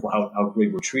wonderful how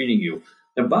great we're treating you?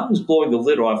 And Boughton's blowing the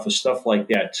lid off of stuff like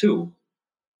that, too.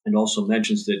 And also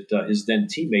mentions that his then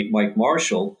teammate, Mike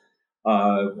Marshall,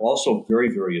 also very,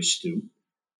 very astute,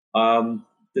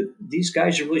 that these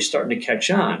guys are really starting to catch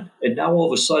on. And now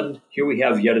all of a sudden, here we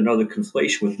have yet another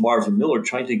conflation with Marvin Miller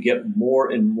trying to get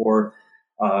more and more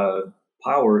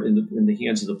power in the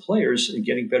hands of the players and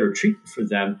getting better treatment for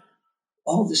them.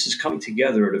 All of this is coming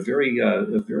together at a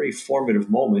very formative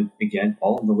moment, again,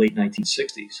 all in the late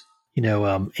 1960s.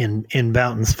 In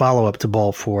Boughton's follow-up to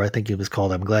Ball 4, I think it was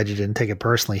called I'm Glad You Didn't Take It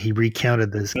Personally, he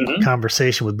recounted this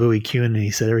conversation with Bowie Kuhn, and he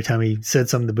said every time he said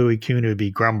something to Bowie Kuhn, it would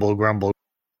be grumble, grumble.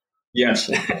 Yes.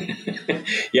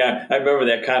 Yeah, I remember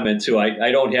that comment, too.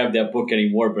 I don't have that book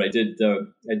anymore, but I did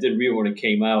read it when it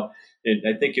came out. And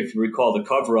I think if you recall the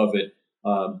cover of it,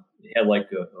 it had like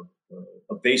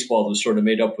a baseball that was sort of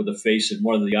made up with a face, and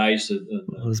one of the eyes, the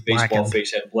baseball blackened.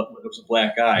 Face it was a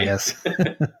black eye. Yes.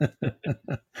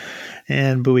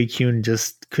 And Bowie Kuhn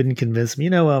just couldn't convince me.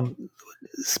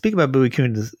 Speak about Bowie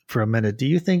Kuhn for a minute. Do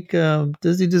you think,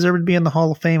 does he deserve to be in the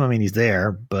Hall of Fame? I mean, he's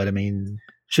there, but I mean,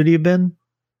 should he have been?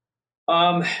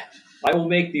 I will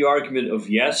make the argument of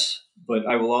yes, but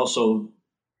I will also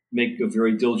make a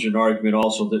very diligent argument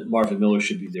also that Marvin Miller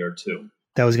should be there too.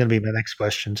 That was going to be my next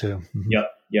question too. Mm-hmm.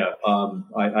 Yeah.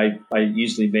 I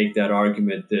easily make that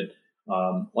argument that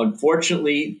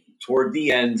unfortunately toward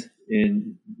the end,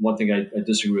 and one thing I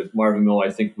disagree with, Marvin Miller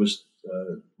I think was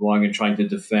wrong in trying to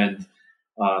defend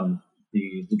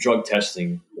the drug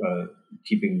testing,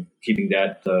 keeping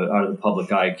that out of the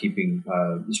public eye,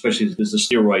 especially as the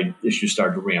steroid issue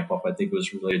started to ramp up. I think it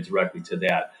was related directly to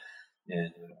that,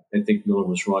 and I think Miller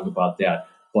was wrong about that.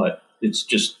 But it's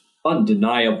just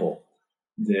undeniable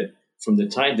that from the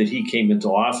time that he came into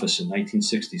office in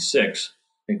 1966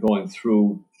 and going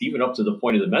through even up to the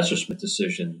point of the Messerschmitt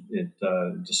decision in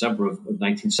December of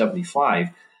 1975,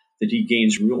 that he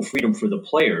gains real freedom for the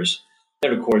players.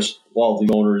 And of course, all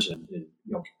the owners, and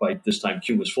by this time,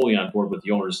 Kuhn was fully on board with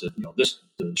the owners that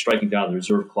the striking down the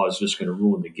reserve clause is just going to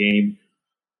ruin the game.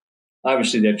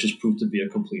 Obviously, that just proved to be a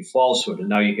complete falsehood, and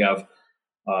now you have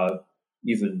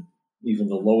even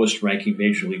the lowest ranking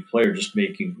major league player just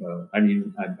making.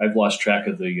 I've lost track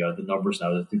of the numbers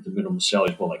now. I think the minimum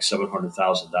salary is more like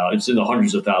 $700,000. It's in the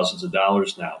hundreds of thousands of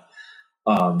dollars now.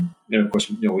 And of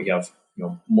course, we have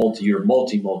multi-year,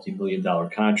 multi-million-dollar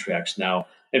contracts now.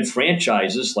 And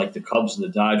franchises like the Cubs and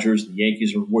the Dodgers and the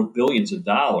Yankees are worth billions of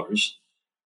dollars.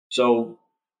 So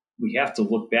we have to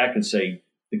look back and say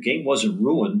the game wasn't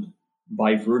ruined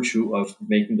by virtue of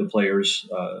making the players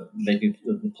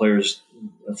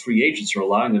free agents, or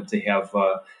allowing them to have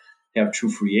true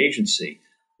free agency.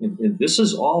 And this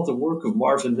is all the work of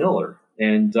Marvin Miller.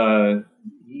 And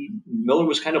Miller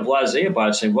was kind of blasé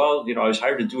about it, saying, "Well, I was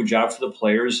hired to do a job for the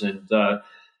players, and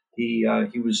he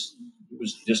was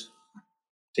just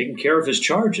taking care of his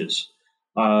charges."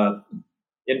 And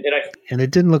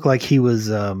it didn't look like he was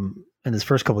in his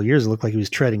first couple of years. It looked like he was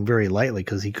treading very lightly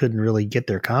because he couldn't really get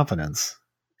their confidence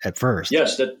at first.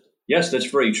 Yes, that's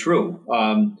very true.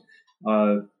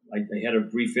 I had a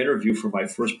brief interview for my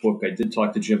first book. I did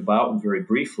talk to Jim Boughton very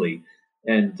briefly,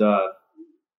 and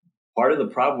part of the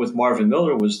problem with Marvin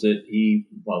Miller was that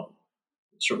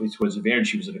certainly to his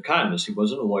advantage, he was an economist. He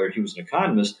wasn't a lawyer; he was an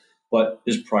economist. But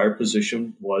his prior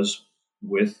position was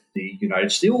with the United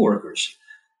Steelworkers.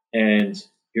 And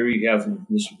here you have,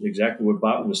 this is exactly what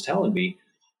Boughton was telling me,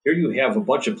 here you have a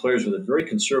bunch of players with a very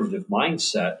conservative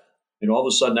mindset, and all of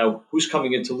a sudden now, who's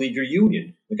coming in to lead your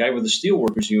union? The guy with the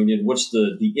Steelworkers Union. What's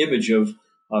the image of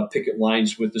picket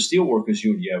lines with the Steelworkers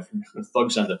Union? You have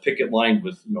thugs on the picket line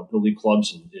with billy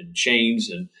clubs and chains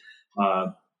and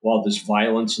all this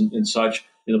violence and such.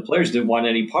 And the players didn't want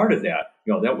any part of that.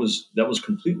 That was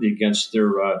completely against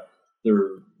their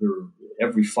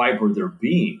every fiber of their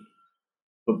being.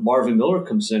 But Marvin Miller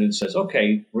comes in and says,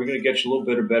 "Okay, we're going to get you a little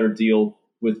bit of better deal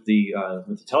with the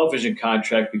television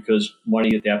contract because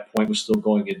money at that point was still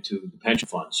going into the pension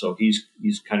fund." So he's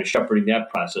kind of shepherding that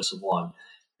process along,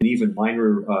 and even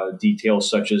minor details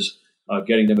such as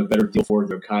getting them a better deal for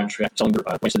their contract, selling their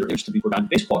rights to their names to be put on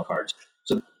baseball cards.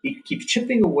 So he keeps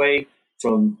chipping away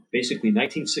from basically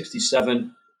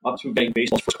 1967 up through getting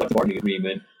baseball's first collective bargaining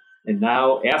agreement, and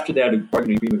now after that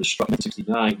bargaining agreement is struck in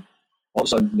 1969. All of a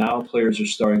sudden, now players are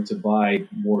starting to buy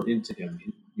more into him.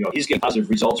 He's getting positive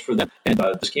results for them, and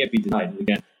this can't be denied. And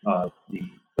again, the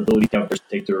ability to have players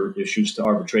take their issues to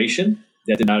arbitration,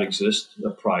 that did not exist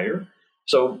prior.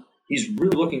 So he's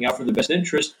really looking out for the best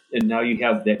interest, and now you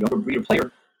have that younger breeder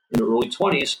player in the early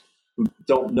 20s who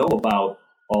don't know about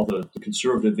all the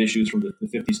conservative issues from the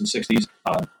 50s and 60s.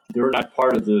 They're not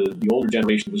part of the older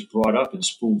generation that was brought up and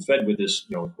spoon-fed with this,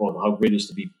 how great it is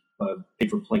to be paid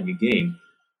for playing a game.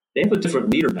 They have a different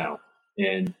leader now,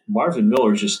 and Marvin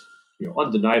Miller is just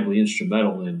undeniably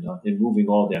instrumental in moving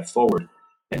all that forward.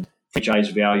 And franchise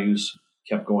values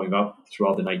kept going up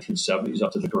throughout the 1970s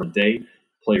up to the current day.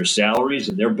 Player salaries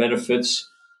and their benefits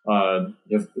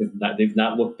they've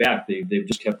not looked back. They've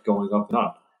just kept going up and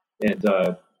up. And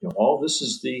all this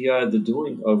is the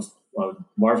doing of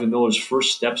Marvin Miller's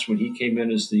first steps when he came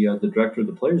in as the director of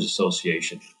the Players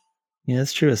Association. Yeah,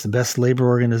 that's true. It's the best labor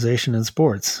organization in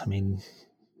sports. I mean,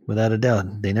 without a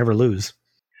doubt, they never lose.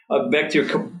 Back to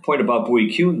your point about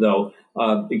Bowie Kuhn, though,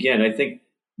 again, I think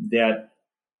that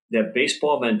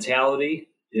baseball mentality,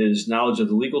 his knowledge of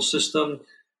the legal system,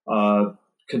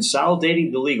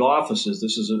 consolidating the league offices.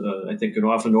 This is, I think, an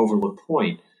often overlooked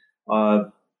point.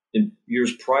 In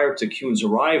years prior to Kuhn's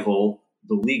arrival,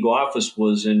 the league office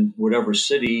was in whatever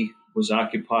city was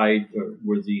occupied or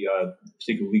where the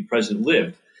particular league president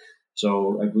lived.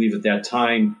 So I believe at that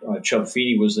time, Chub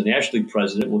Feeney was the National League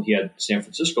president. Well, he had San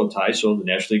Francisco ties, so the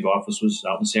National League office was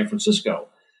out in San Francisco.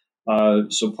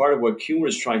 So part of what Kuhn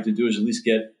was trying to do is at least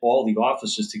get all the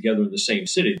offices together in the same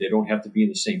city. They don't have to be in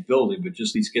the same building, but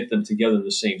just at least get them together in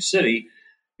the same city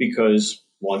because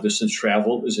long-distance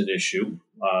travel is an issue.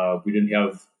 We didn't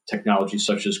have technology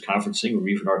such as conferencing or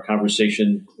even our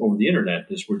conversation over the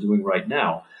internet as we're doing right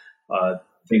now.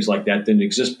 Things like that didn't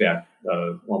exist back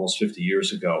almost 50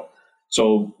 years ago.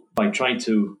 So by trying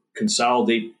to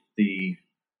consolidate the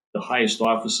highest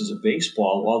offices of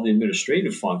baseball, all the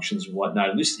administrative functions and whatnot,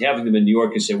 at least having them in New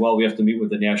York and say, well, we have to meet with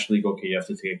the National League. Okay, you have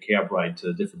to take a cab ride to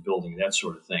a different building, that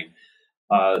sort of thing.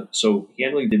 So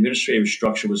handling the administrative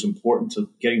structure was important to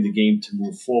getting the game to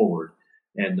move forward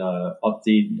and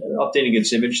updating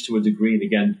its image to a degree. And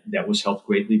again, that was helped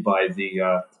greatly by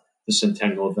the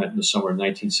Centennial event in the summer of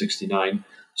 1969.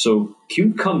 So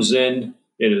Kuhn comes in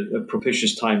at a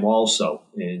propitious time also.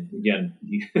 And again,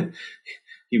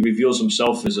 he reveals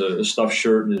himself as a stuffed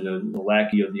shirt and a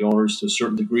lackey of the owners to a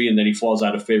certain degree, and then he falls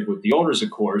out of favor with the owners,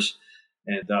 of course.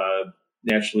 And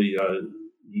naturally,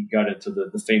 he got into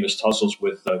the famous tussles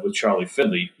with Charlie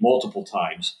Finley multiple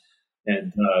times.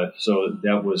 And so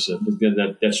that was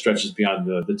that stretches beyond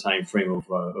the time frame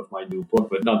of my new book.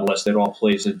 But nonetheless, that all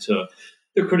plays into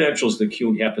the credentials that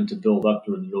Kuhn happened to build up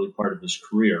during the early part of his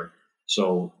career.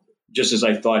 So just as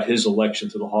I thought his election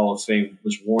to the Hall of Fame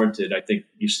was warranted, I think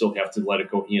you still have to let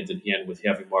it go hand in hand with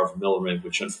having Marvin Miller in,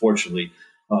 which unfortunately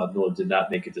Miller did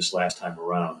not make it this last time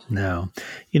around. No.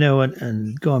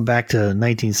 And going back to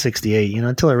 1968,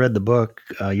 until I read the book,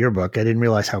 your book, I didn't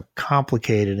realize how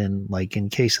complicated and like in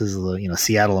cases of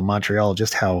Seattle and Montreal,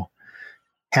 just how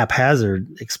haphazard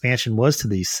expansion was to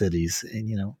these cities.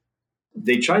 And,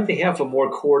 they tried to have a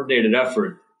more coordinated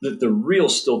effort. The real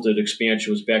stilted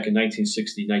expansion was back in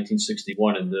 1960,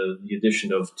 1961, and the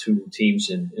addition of two teams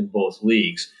in both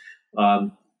leagues. There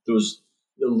was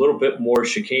a little bit more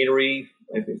chicanery,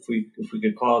 if we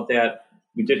could call it that.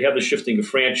 We did have the shifting of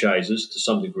franchises to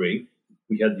some degree.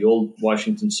 We had the old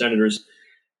Washington Senators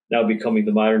now becoming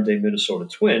the modern-day Minnesota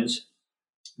Twins.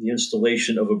 The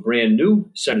installation of a brand new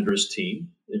Senators team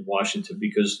in Washington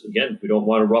because, again, we don't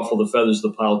want to ruffle the feathers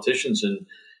of the politicians and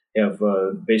have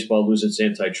baseball lose its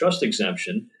antitrust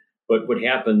exemption. But what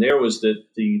happened there was that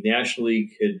the National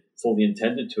League had fully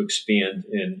intended to expand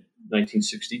in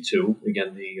 1962.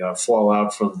 Again, the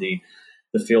fallout from the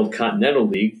failed Continental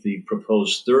League, the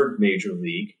proposed third major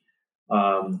league.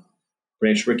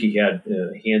 Branch Rickey had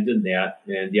a hand in that,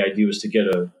 and the idea was to get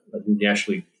a new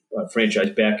National League franchise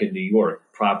back in New York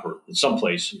proper, in some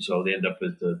place. And so they end up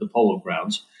at the Polo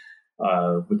Grounds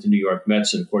with the New York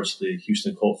Mets. And, of course, the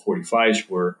Houston Colt 45s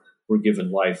were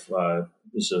given life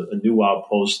as a new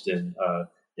outpost and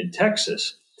in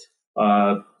Texas.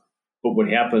 But what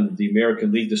happened, the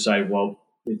American League decided, well,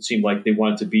 it seemed like they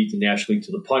wanted to beat the National League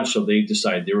to the punch, so they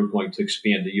decided they were going to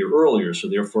expand a year earlier. So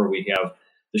therefore, we have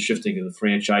the shifting of the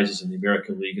franchises in the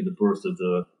American League and the birth of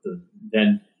the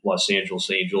then Los Angeles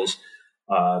Angels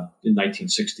in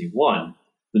 1961.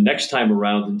 The next time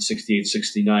around in 68,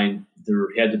 69, there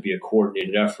had to be a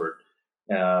coordinated effort.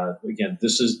 Again,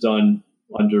 this is done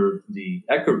under the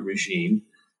Eckert regime,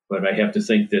 but I have to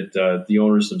think that the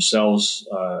owners themselves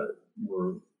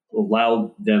were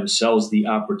allowed themselves the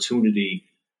opportunity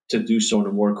to do so in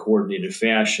a more coordinated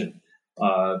fashion.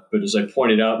 But as I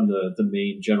pointed out in the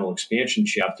main general expansion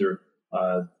chapter,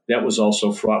 that was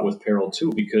also fraught with peril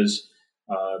too, because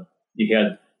you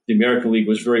had the American League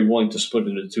was very willing to split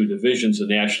into two divisions. The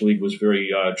National League was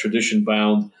very tradition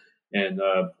bound. And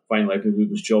finally, I believe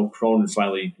it was Joe Cronin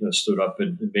finally stood up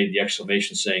and made the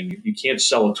exclamation saying, you can't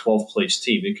sell a 12th place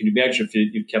team. And can you imagine if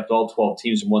you kept all 12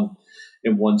 teams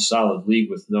in one solid league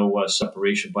with no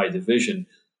separation by division?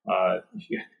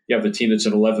 You have a team that's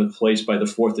in 11th place by the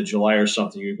 4th of July or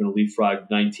something. You're going to leapfrog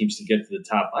 9 teams to get to the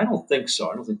top. I don't think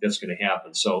so. I don't think that's going to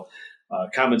happen. So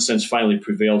common sense finally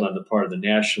prevailed on the part of the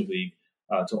National League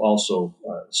to also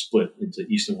split into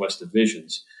East and West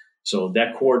divisions. So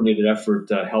that coordinated effort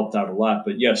helped out a lot.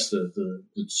 But yes, the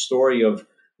story of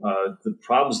the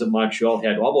problems that Montreal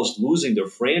had, almost losing their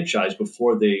franchise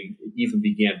before they even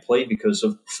began play because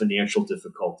of financial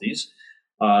difficulties.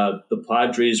 The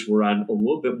Padres were on a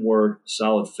little bit more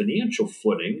solid financial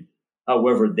footing.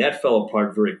 However, that fell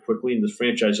apart very quickly, and the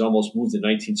franchise almost moved in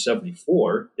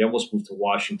 1974. They almost moved to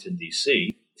Washington,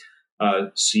 D.C.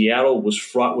 Seattle was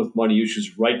fraught with money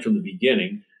issues right from the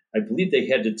beginning. I believe they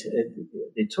had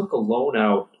they took a loan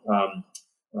out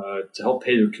to help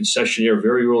pay their concessionaire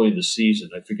very early in the season.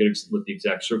 I forget what the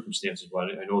exact circumstances were.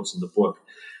 I know it's in the book.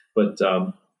 But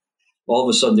all of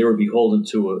a sudden they were beholden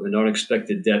to an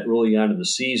unexpected debt early on in the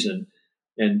season.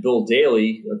 And Bill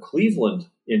Daly, a Cleveland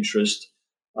interest,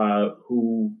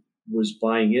 who was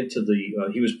buying into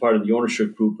he was part of the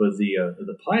ownership group of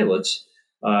the Pilots.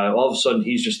 All of a sudden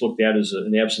he's just looked at as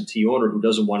an absentee owner who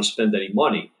doesn't want to spend any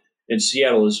money. And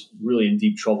Seattle is really in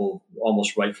deep trouble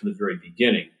almost right from the very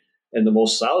beginning. And the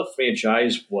most solid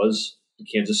franchise was the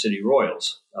Kansas City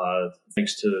Royals,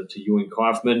 thanks to Ewing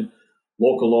Kauffman,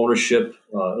 local ownership,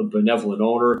 a benevolent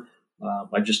owner.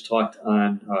 I just talked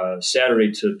on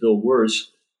Saturday to Bill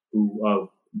Wirtz, who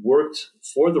worked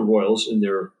for the Royals in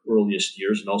their earliest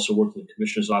years and also worked in the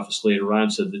commissioner's office later on,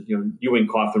 said that Ewing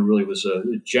Kauffman really was a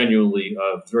genuinely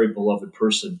very beloved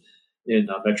person in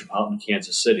metropolitan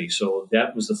Kansas City. So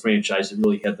that was the franchise that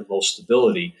really had the most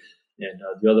stability. And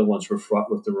the other ones were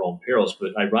fraught with their own perils.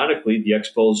 But ironically, the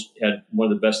Expos had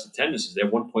one of the best attendances. They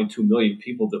had 1.2 million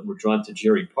people that were drawn to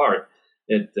Jerry Park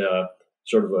at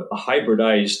sort of a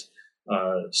hybridized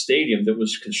stadium that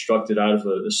was constructed out of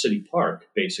a city park,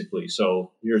 basically.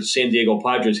 So your San Diego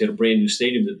Padres had a brand new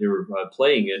stadium that they were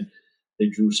playing in. They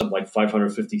drew something like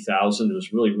 550,000. It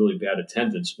was really, really bad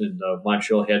attendance. And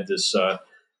Montreal had this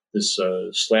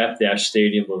slapdash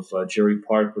stadium of Jerry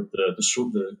Park with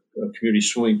the community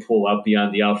swimming pool out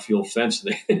beyond the outfield fence.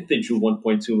 They drew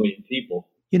 1.2 million people.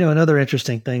 Another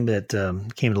interesting thing that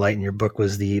came to light in your book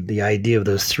was the idea of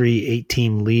those 3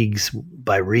 8-team leagues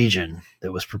by region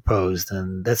that was proposed.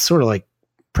 And that's sort of like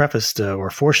prefaced or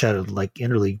foreshadowed like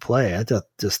interleague play. I thought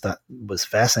was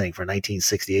fascinating for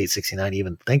 1968, 69 to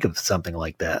even think of something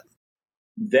like that.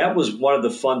 That was one of the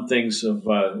fun things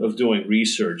of doing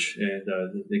research.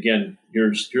 And again,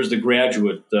 here's the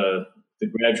graduate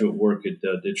work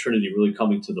at Trinity really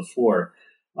coming to the fore.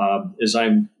 As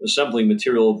I'm assembling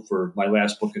material for my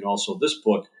last book and also this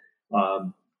book,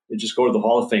 I just go to the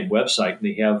Hall of Fame website and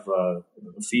they have a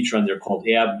feature on there called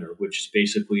Abner, which is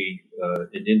basically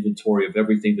an inventory of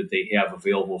everything that they have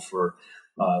available for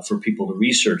people to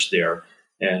research there.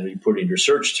 And you put in your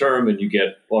search term and you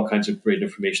get all kinds of great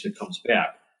information that comes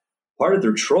back. Part of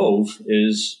their trove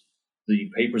is the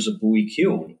papers of Bowie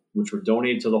Kuhn, which were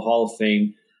donated to the Hall of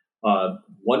Fame,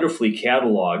 wonderfully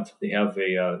cataloged. They have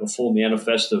a full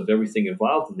manifest of everything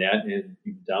involved in that, and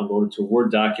you can download it to a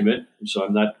Word document. So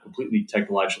I'm not completely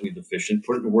technologically deficient.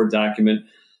 Put it in a Word document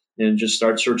and just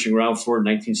start searching around for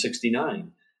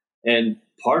 1969. And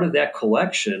part of that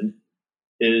collection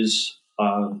is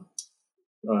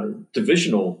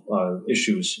divisional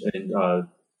issues and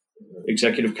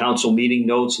executive council meeting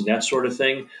notes and that sort of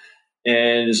thing.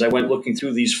 And as I went looking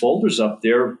through these folders up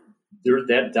there,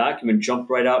 that document jumped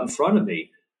right out in front of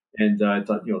me. And I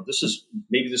thought, this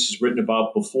is written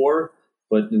about before,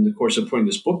 but in the course of putting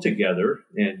this book together,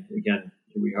 and again,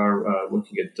 here we are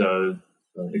looking at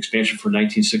expansion for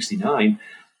 1969,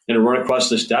 And I run across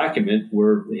this document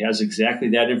where it has exactly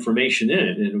that information in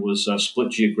it, and it was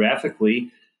split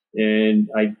geographically. And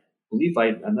I believe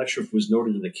I'm not sure if it was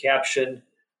noted in the caption,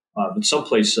 but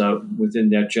someplace within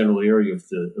that general area of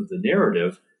the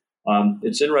narrative.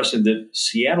 It's interesting that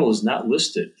Seattle is not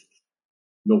listed.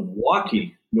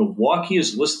 Milwaukee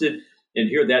is listed, and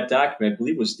here that document I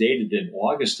believe was dated in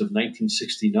August of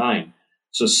 1969.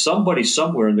 So somebody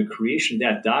somewhere in the creation of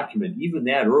that document, even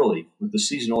that early, with the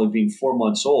season only being 4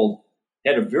 months old,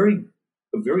 had a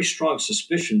very strong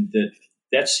suspicion that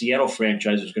that Seattle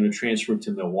franchise was going to transfer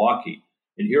to Milwaukee.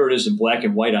 And here it is in black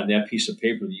and white on that piece of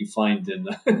paper that you find in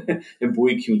in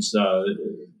Bowie Kuhn's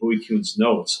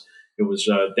notes. It was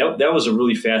that was a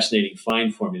really fascinating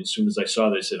find for me. As soon as I saw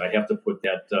that, I said I have to put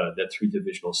that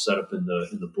 3-divisional setup in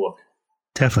the book.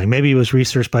 Definitely, maybe it was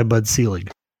researched by Bud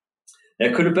Selig.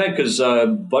 That could have been, because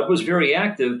Bud was very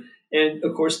active. And,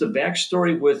 of course, the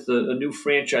backstory with a new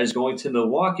franchise going to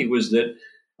Milwaukee was that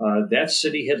that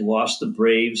city had lost the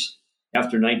Braves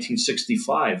after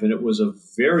 1965, and it was a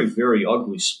very, very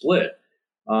ugly split.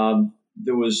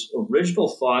 There was original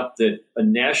thought that a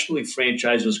National League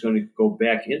franchise was going to go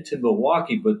back into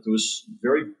Milwaukee, but there was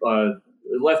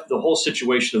it left the whole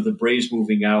situation of the Braves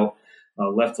moving out,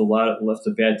 left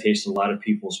a bad taste in a lot of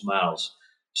people's mouths.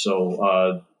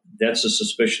 So that's a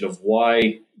suspicion of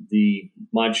why the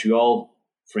Montreal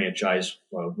franchise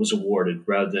was awarded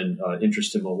rather than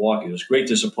interest in Milwaukee. There was great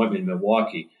disappointment in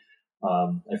Milwaukee.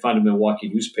 I found a Milwaukee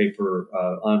newspaper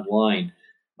online.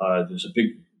 There's a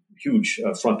huge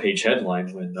front page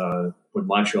headline when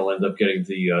Montreal ended up getting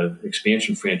the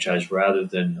expansion franchise rather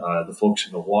than the folks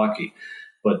in Milwaukee.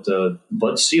 But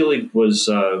Bud Selig was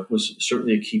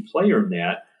certainly a key player in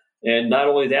that. And not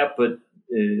only that, but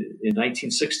in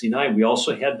 1969, we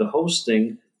also had the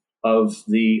hosting of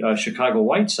the Chicago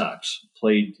White Sox.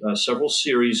 Played several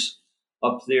series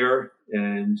up there,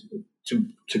 and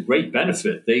to great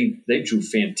benefit. They drew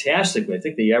fantastically. I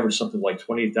think they averaged something like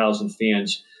 28,000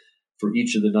 fans for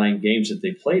each of the 9 games that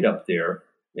they played up there.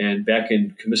 And back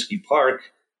in Comiskey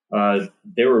Park,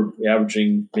 they were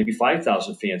averaging maybe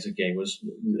 5,000 fans a game.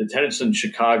 The attendance in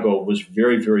Chicago was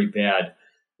very, very bad,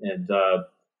 and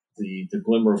the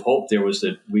glimmer of hope there was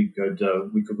that we could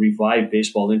revive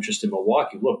baseball interest in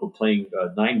Milwaukee. Look, we're playing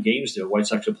 9 games there. White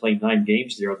Sox are playing 9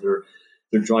 games there.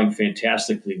 They're drawing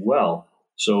fantastically well.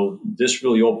 So this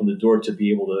really opened the door to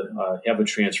be able to have a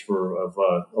transfer of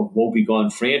a woe-begone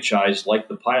franchise like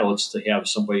the Pilots to have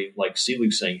somebody like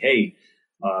Selig saying, "Hey,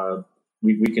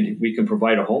 we can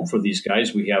provide a home for these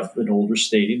guys. We have an older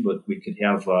stadium, but we can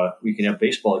have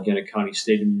baseball again at County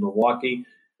Stadium in Milwaukee."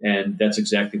 And that's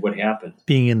exactly what happened.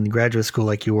 Being in graduate school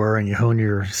like you were, and you hone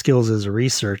your skills as a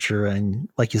researcher, and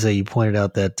like you say, you pointed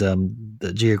out that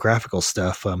the geographical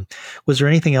stuff. Was there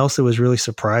anything else that was really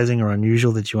surprising or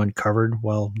unusual that you uncovered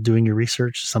while doing your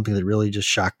research? Something that really just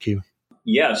shocked you?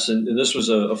 Yes, and this was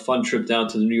a fun trip down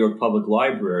to the New York Public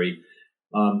Library.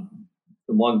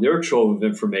 Among their trove of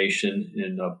information,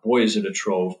 and boy, is it a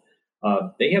trove,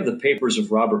 they have the papers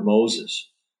of Robert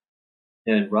Moses.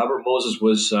 And Robert Moses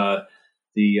was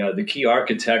the key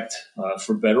architect,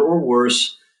 for better or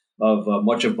worse, of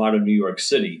much of modern New York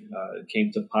City.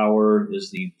 Came to power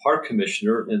as the park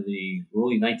commissioner in the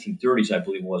early 1930s, I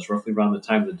believe it was, roughly around the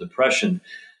time of the Depression,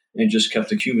 and just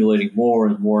kept accumulating more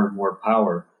and more and more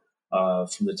power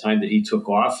from the time that he took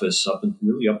office up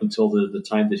until the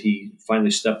time that he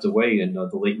finally stepped away in the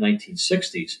late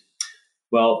 1960s.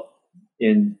 Well,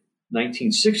 in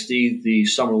 1960, the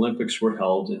Summer Olympics were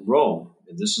held in Rome.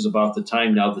 And this is about the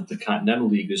time now that the Continental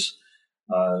League is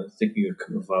thinking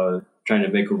of trying to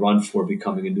make a run for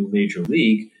becoming a new major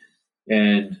league.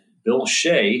 And Bill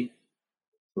Shea,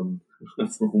 from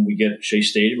whom we get Shea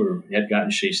Stadium, or had gotten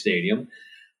Shea Stadium,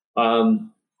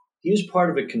 he is part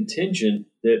of a contingent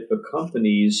that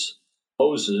accompanies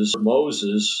Moses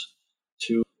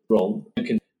to Rome.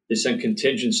 They send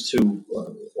contingents to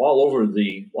all over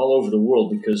the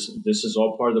world, because this is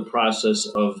all part of the process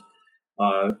of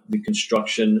the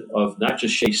construction of not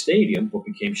just Shea Stadium, what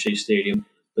became Shea Stadium,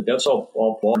 but that's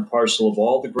all part and parcel of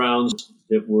all the grounds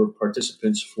that were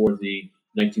participants for the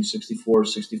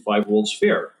 1964-65 World's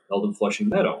Fair held in Flushing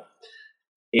Meadow.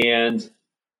 And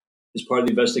as part of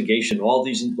the investigation, all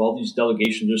these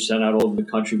delegations are sent out all over the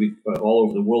country, all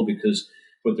over the world, because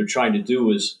what they're trying to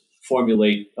do is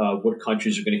formulate what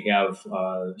countries are going to have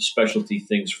specialty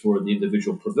things for the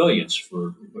individual pavilions.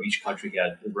 For each country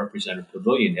had a representative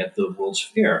pavilion at the World's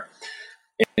Fair.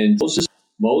 And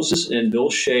Moses and Bill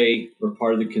Shea were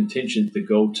part of the contingent to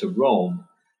go to Rome.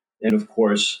 And of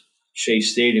course, Shea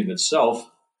Stadium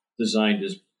itself, designed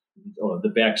as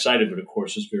the backside of it, of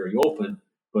course, is very open,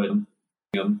 but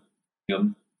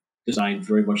designed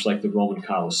very much like the Roman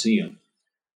Colosseum.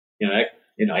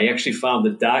 And I actually found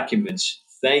the documents,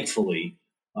 thankfully,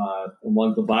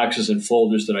 among the boxes and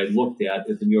folders that I looked at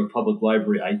the New York Public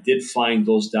Library. I did find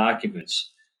those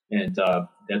documents, and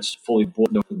that's fully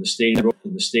board from the stadium.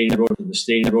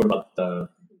 Wrote about the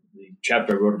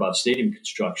chapter I wrote about stadium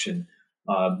construction.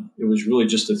 It was really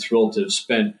just a thrill to have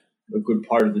spent a good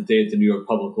part of the day at the New York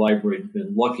Public Library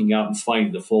and looking out and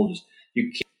finding the folders.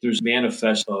 There's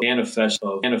manifest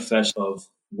of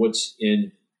what's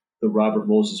in the Robert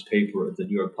Moses paper at the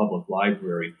New York Public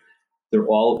Library. They're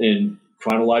all in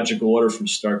chronological order from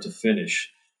start to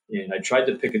finish. And I tried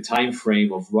to pick a time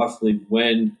frame of roughly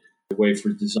when the way for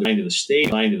design of the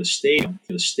stadium,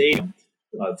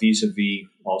 vis-a-vis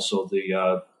also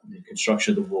the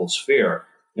construction of the World's Fair.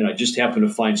 And I just happened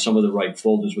to find some of the right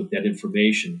folders with that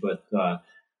information. But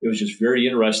it was just very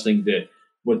interesting that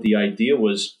what the idea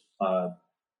was,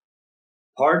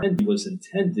 part was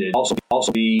intended also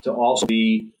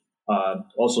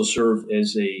serve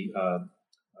as a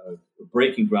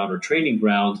breaking ground or training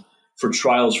ground for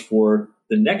trials for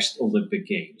the next Olympic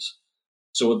Games.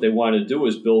 So what they wanted to do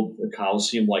is build a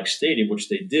Coliseum-like stadium, which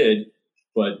they did,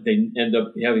 but they end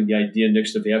up having the idea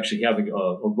next of actually having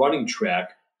a running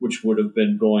track, which would have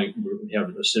been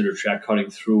having a cinder track cutting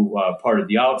through part of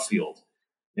the outfield.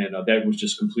 And that was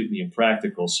just completely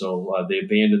impractical. So they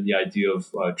abandoned the idea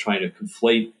of trying to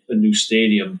conflate a new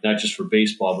stadium, not just for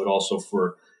baseball, but also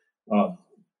for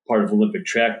part of Olympic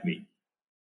track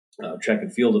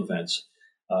and field events.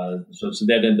 So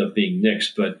that ended up being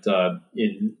nixed. But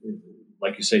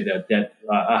like you say, that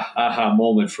aha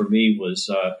moment for me was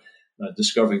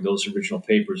discovering those original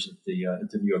papers at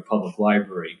the New York Public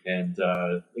Library. And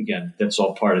again, that's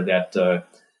all part of that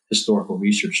historical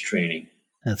research training.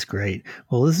 That's great.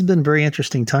 Well, this has been a very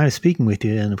interesting time speaking with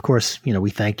you. And of course,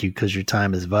 we thank you because your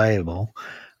time is valuable.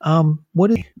 What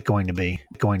is it going to be?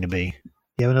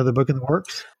 You have another book in the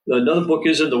works? Another book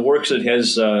is in the works. It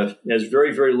has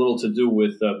very, very little to do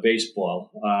with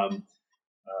baseball.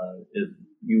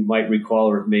 You might recall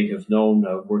or may have known,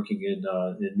 working in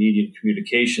media and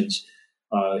communications,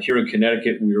 here in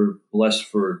Connecticut, we were blessed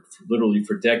for literally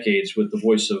for decades with the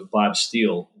voice of Bob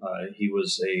Steele. He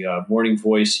was a morning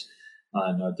voice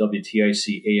on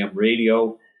WTIC AM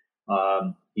radio.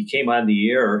 He came on the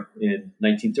air in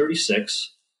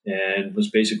 1936 and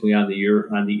was basically on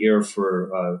the air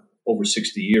for over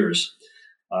 60 years.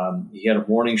 He had a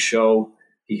morning show.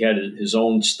 He had his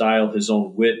own style, his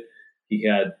own wit. He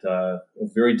had a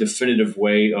very definitive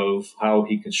way of how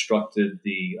he constructed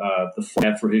the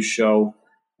format for his show.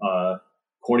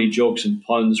 Corny jokes and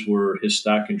puns were his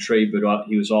stock and trade, but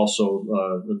he was also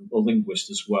a linguist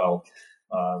as well.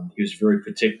 He was very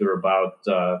particular about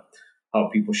how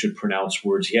people should pronounce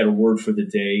words. He had a word for the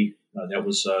day. That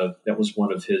was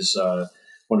one of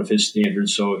his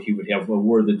standards. So he would have a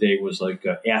word of the day was like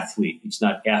athlete. It's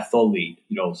not athlete,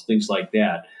 things like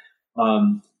that.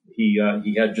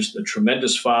 He had just a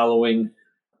tremendous following.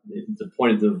 The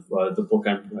point of the book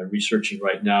I'm researching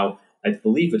right now, I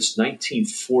believe it's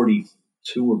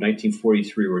 1942 or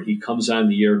 1943, where he comes on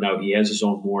the air. Now he has his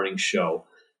own morning show.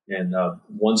 And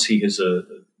once he has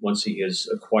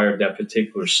acquired that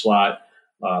particular slot,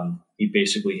 he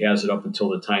basically has it up until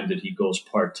the time that he goes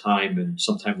part-time, and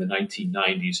sometime in the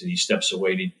 1990s, and he steps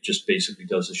away and he just basically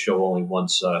does the show only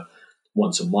once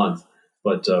a month.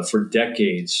 But for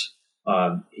decades,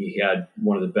 he had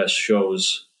one of the best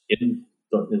shows in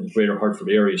the greater Hartford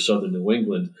area, southern New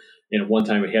England. And at one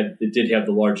time, it did have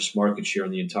the largest market share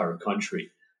in the entire country.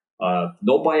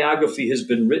 No biography has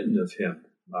been written of him.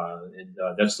 And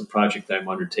that's the project I'm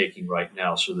undertaking right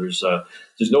now. So there's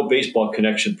no baseball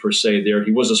connection per se there.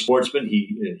 He was a sportsman.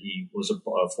 He was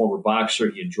a former boxer.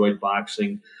 He enjoyed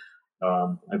boxing.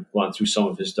 I've gone through some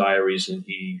of his diaries, and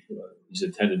he's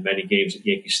attended many games at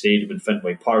Yankee Stadium and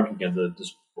Fenway Park, again,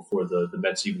 before the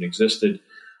Mets even existed.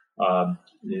 And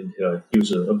he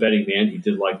was a betting man. He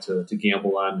did like to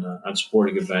gamble on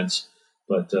sporting events.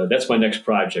 But that's my next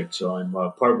project. So I'm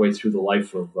partway through the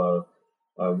life of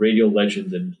radio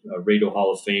legend and Radio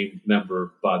Hall of Fame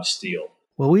member Bob Steele.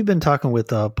 Well, we've been talking with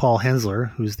Paul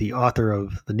Hensler, who's the author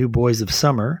of The New Boys of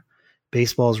Summer,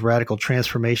 Baseball's Radical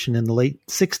Transformation in the Late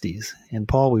 60s. And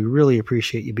Paul, we really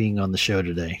appreciate you being on the show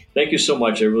today. Thank you so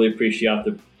much. I really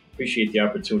appreciate the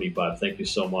opportunity, Bob. Thank you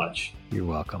so much. You're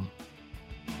welcome.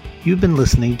 You've been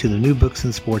listening to the New Books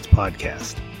in Sports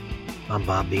podcast. I'm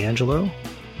Bob D'Angelo,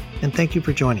 and thank you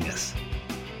for joining us.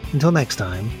 Until next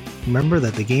time, remember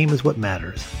that the game is what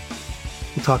matters.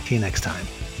 We'll talk to you next time.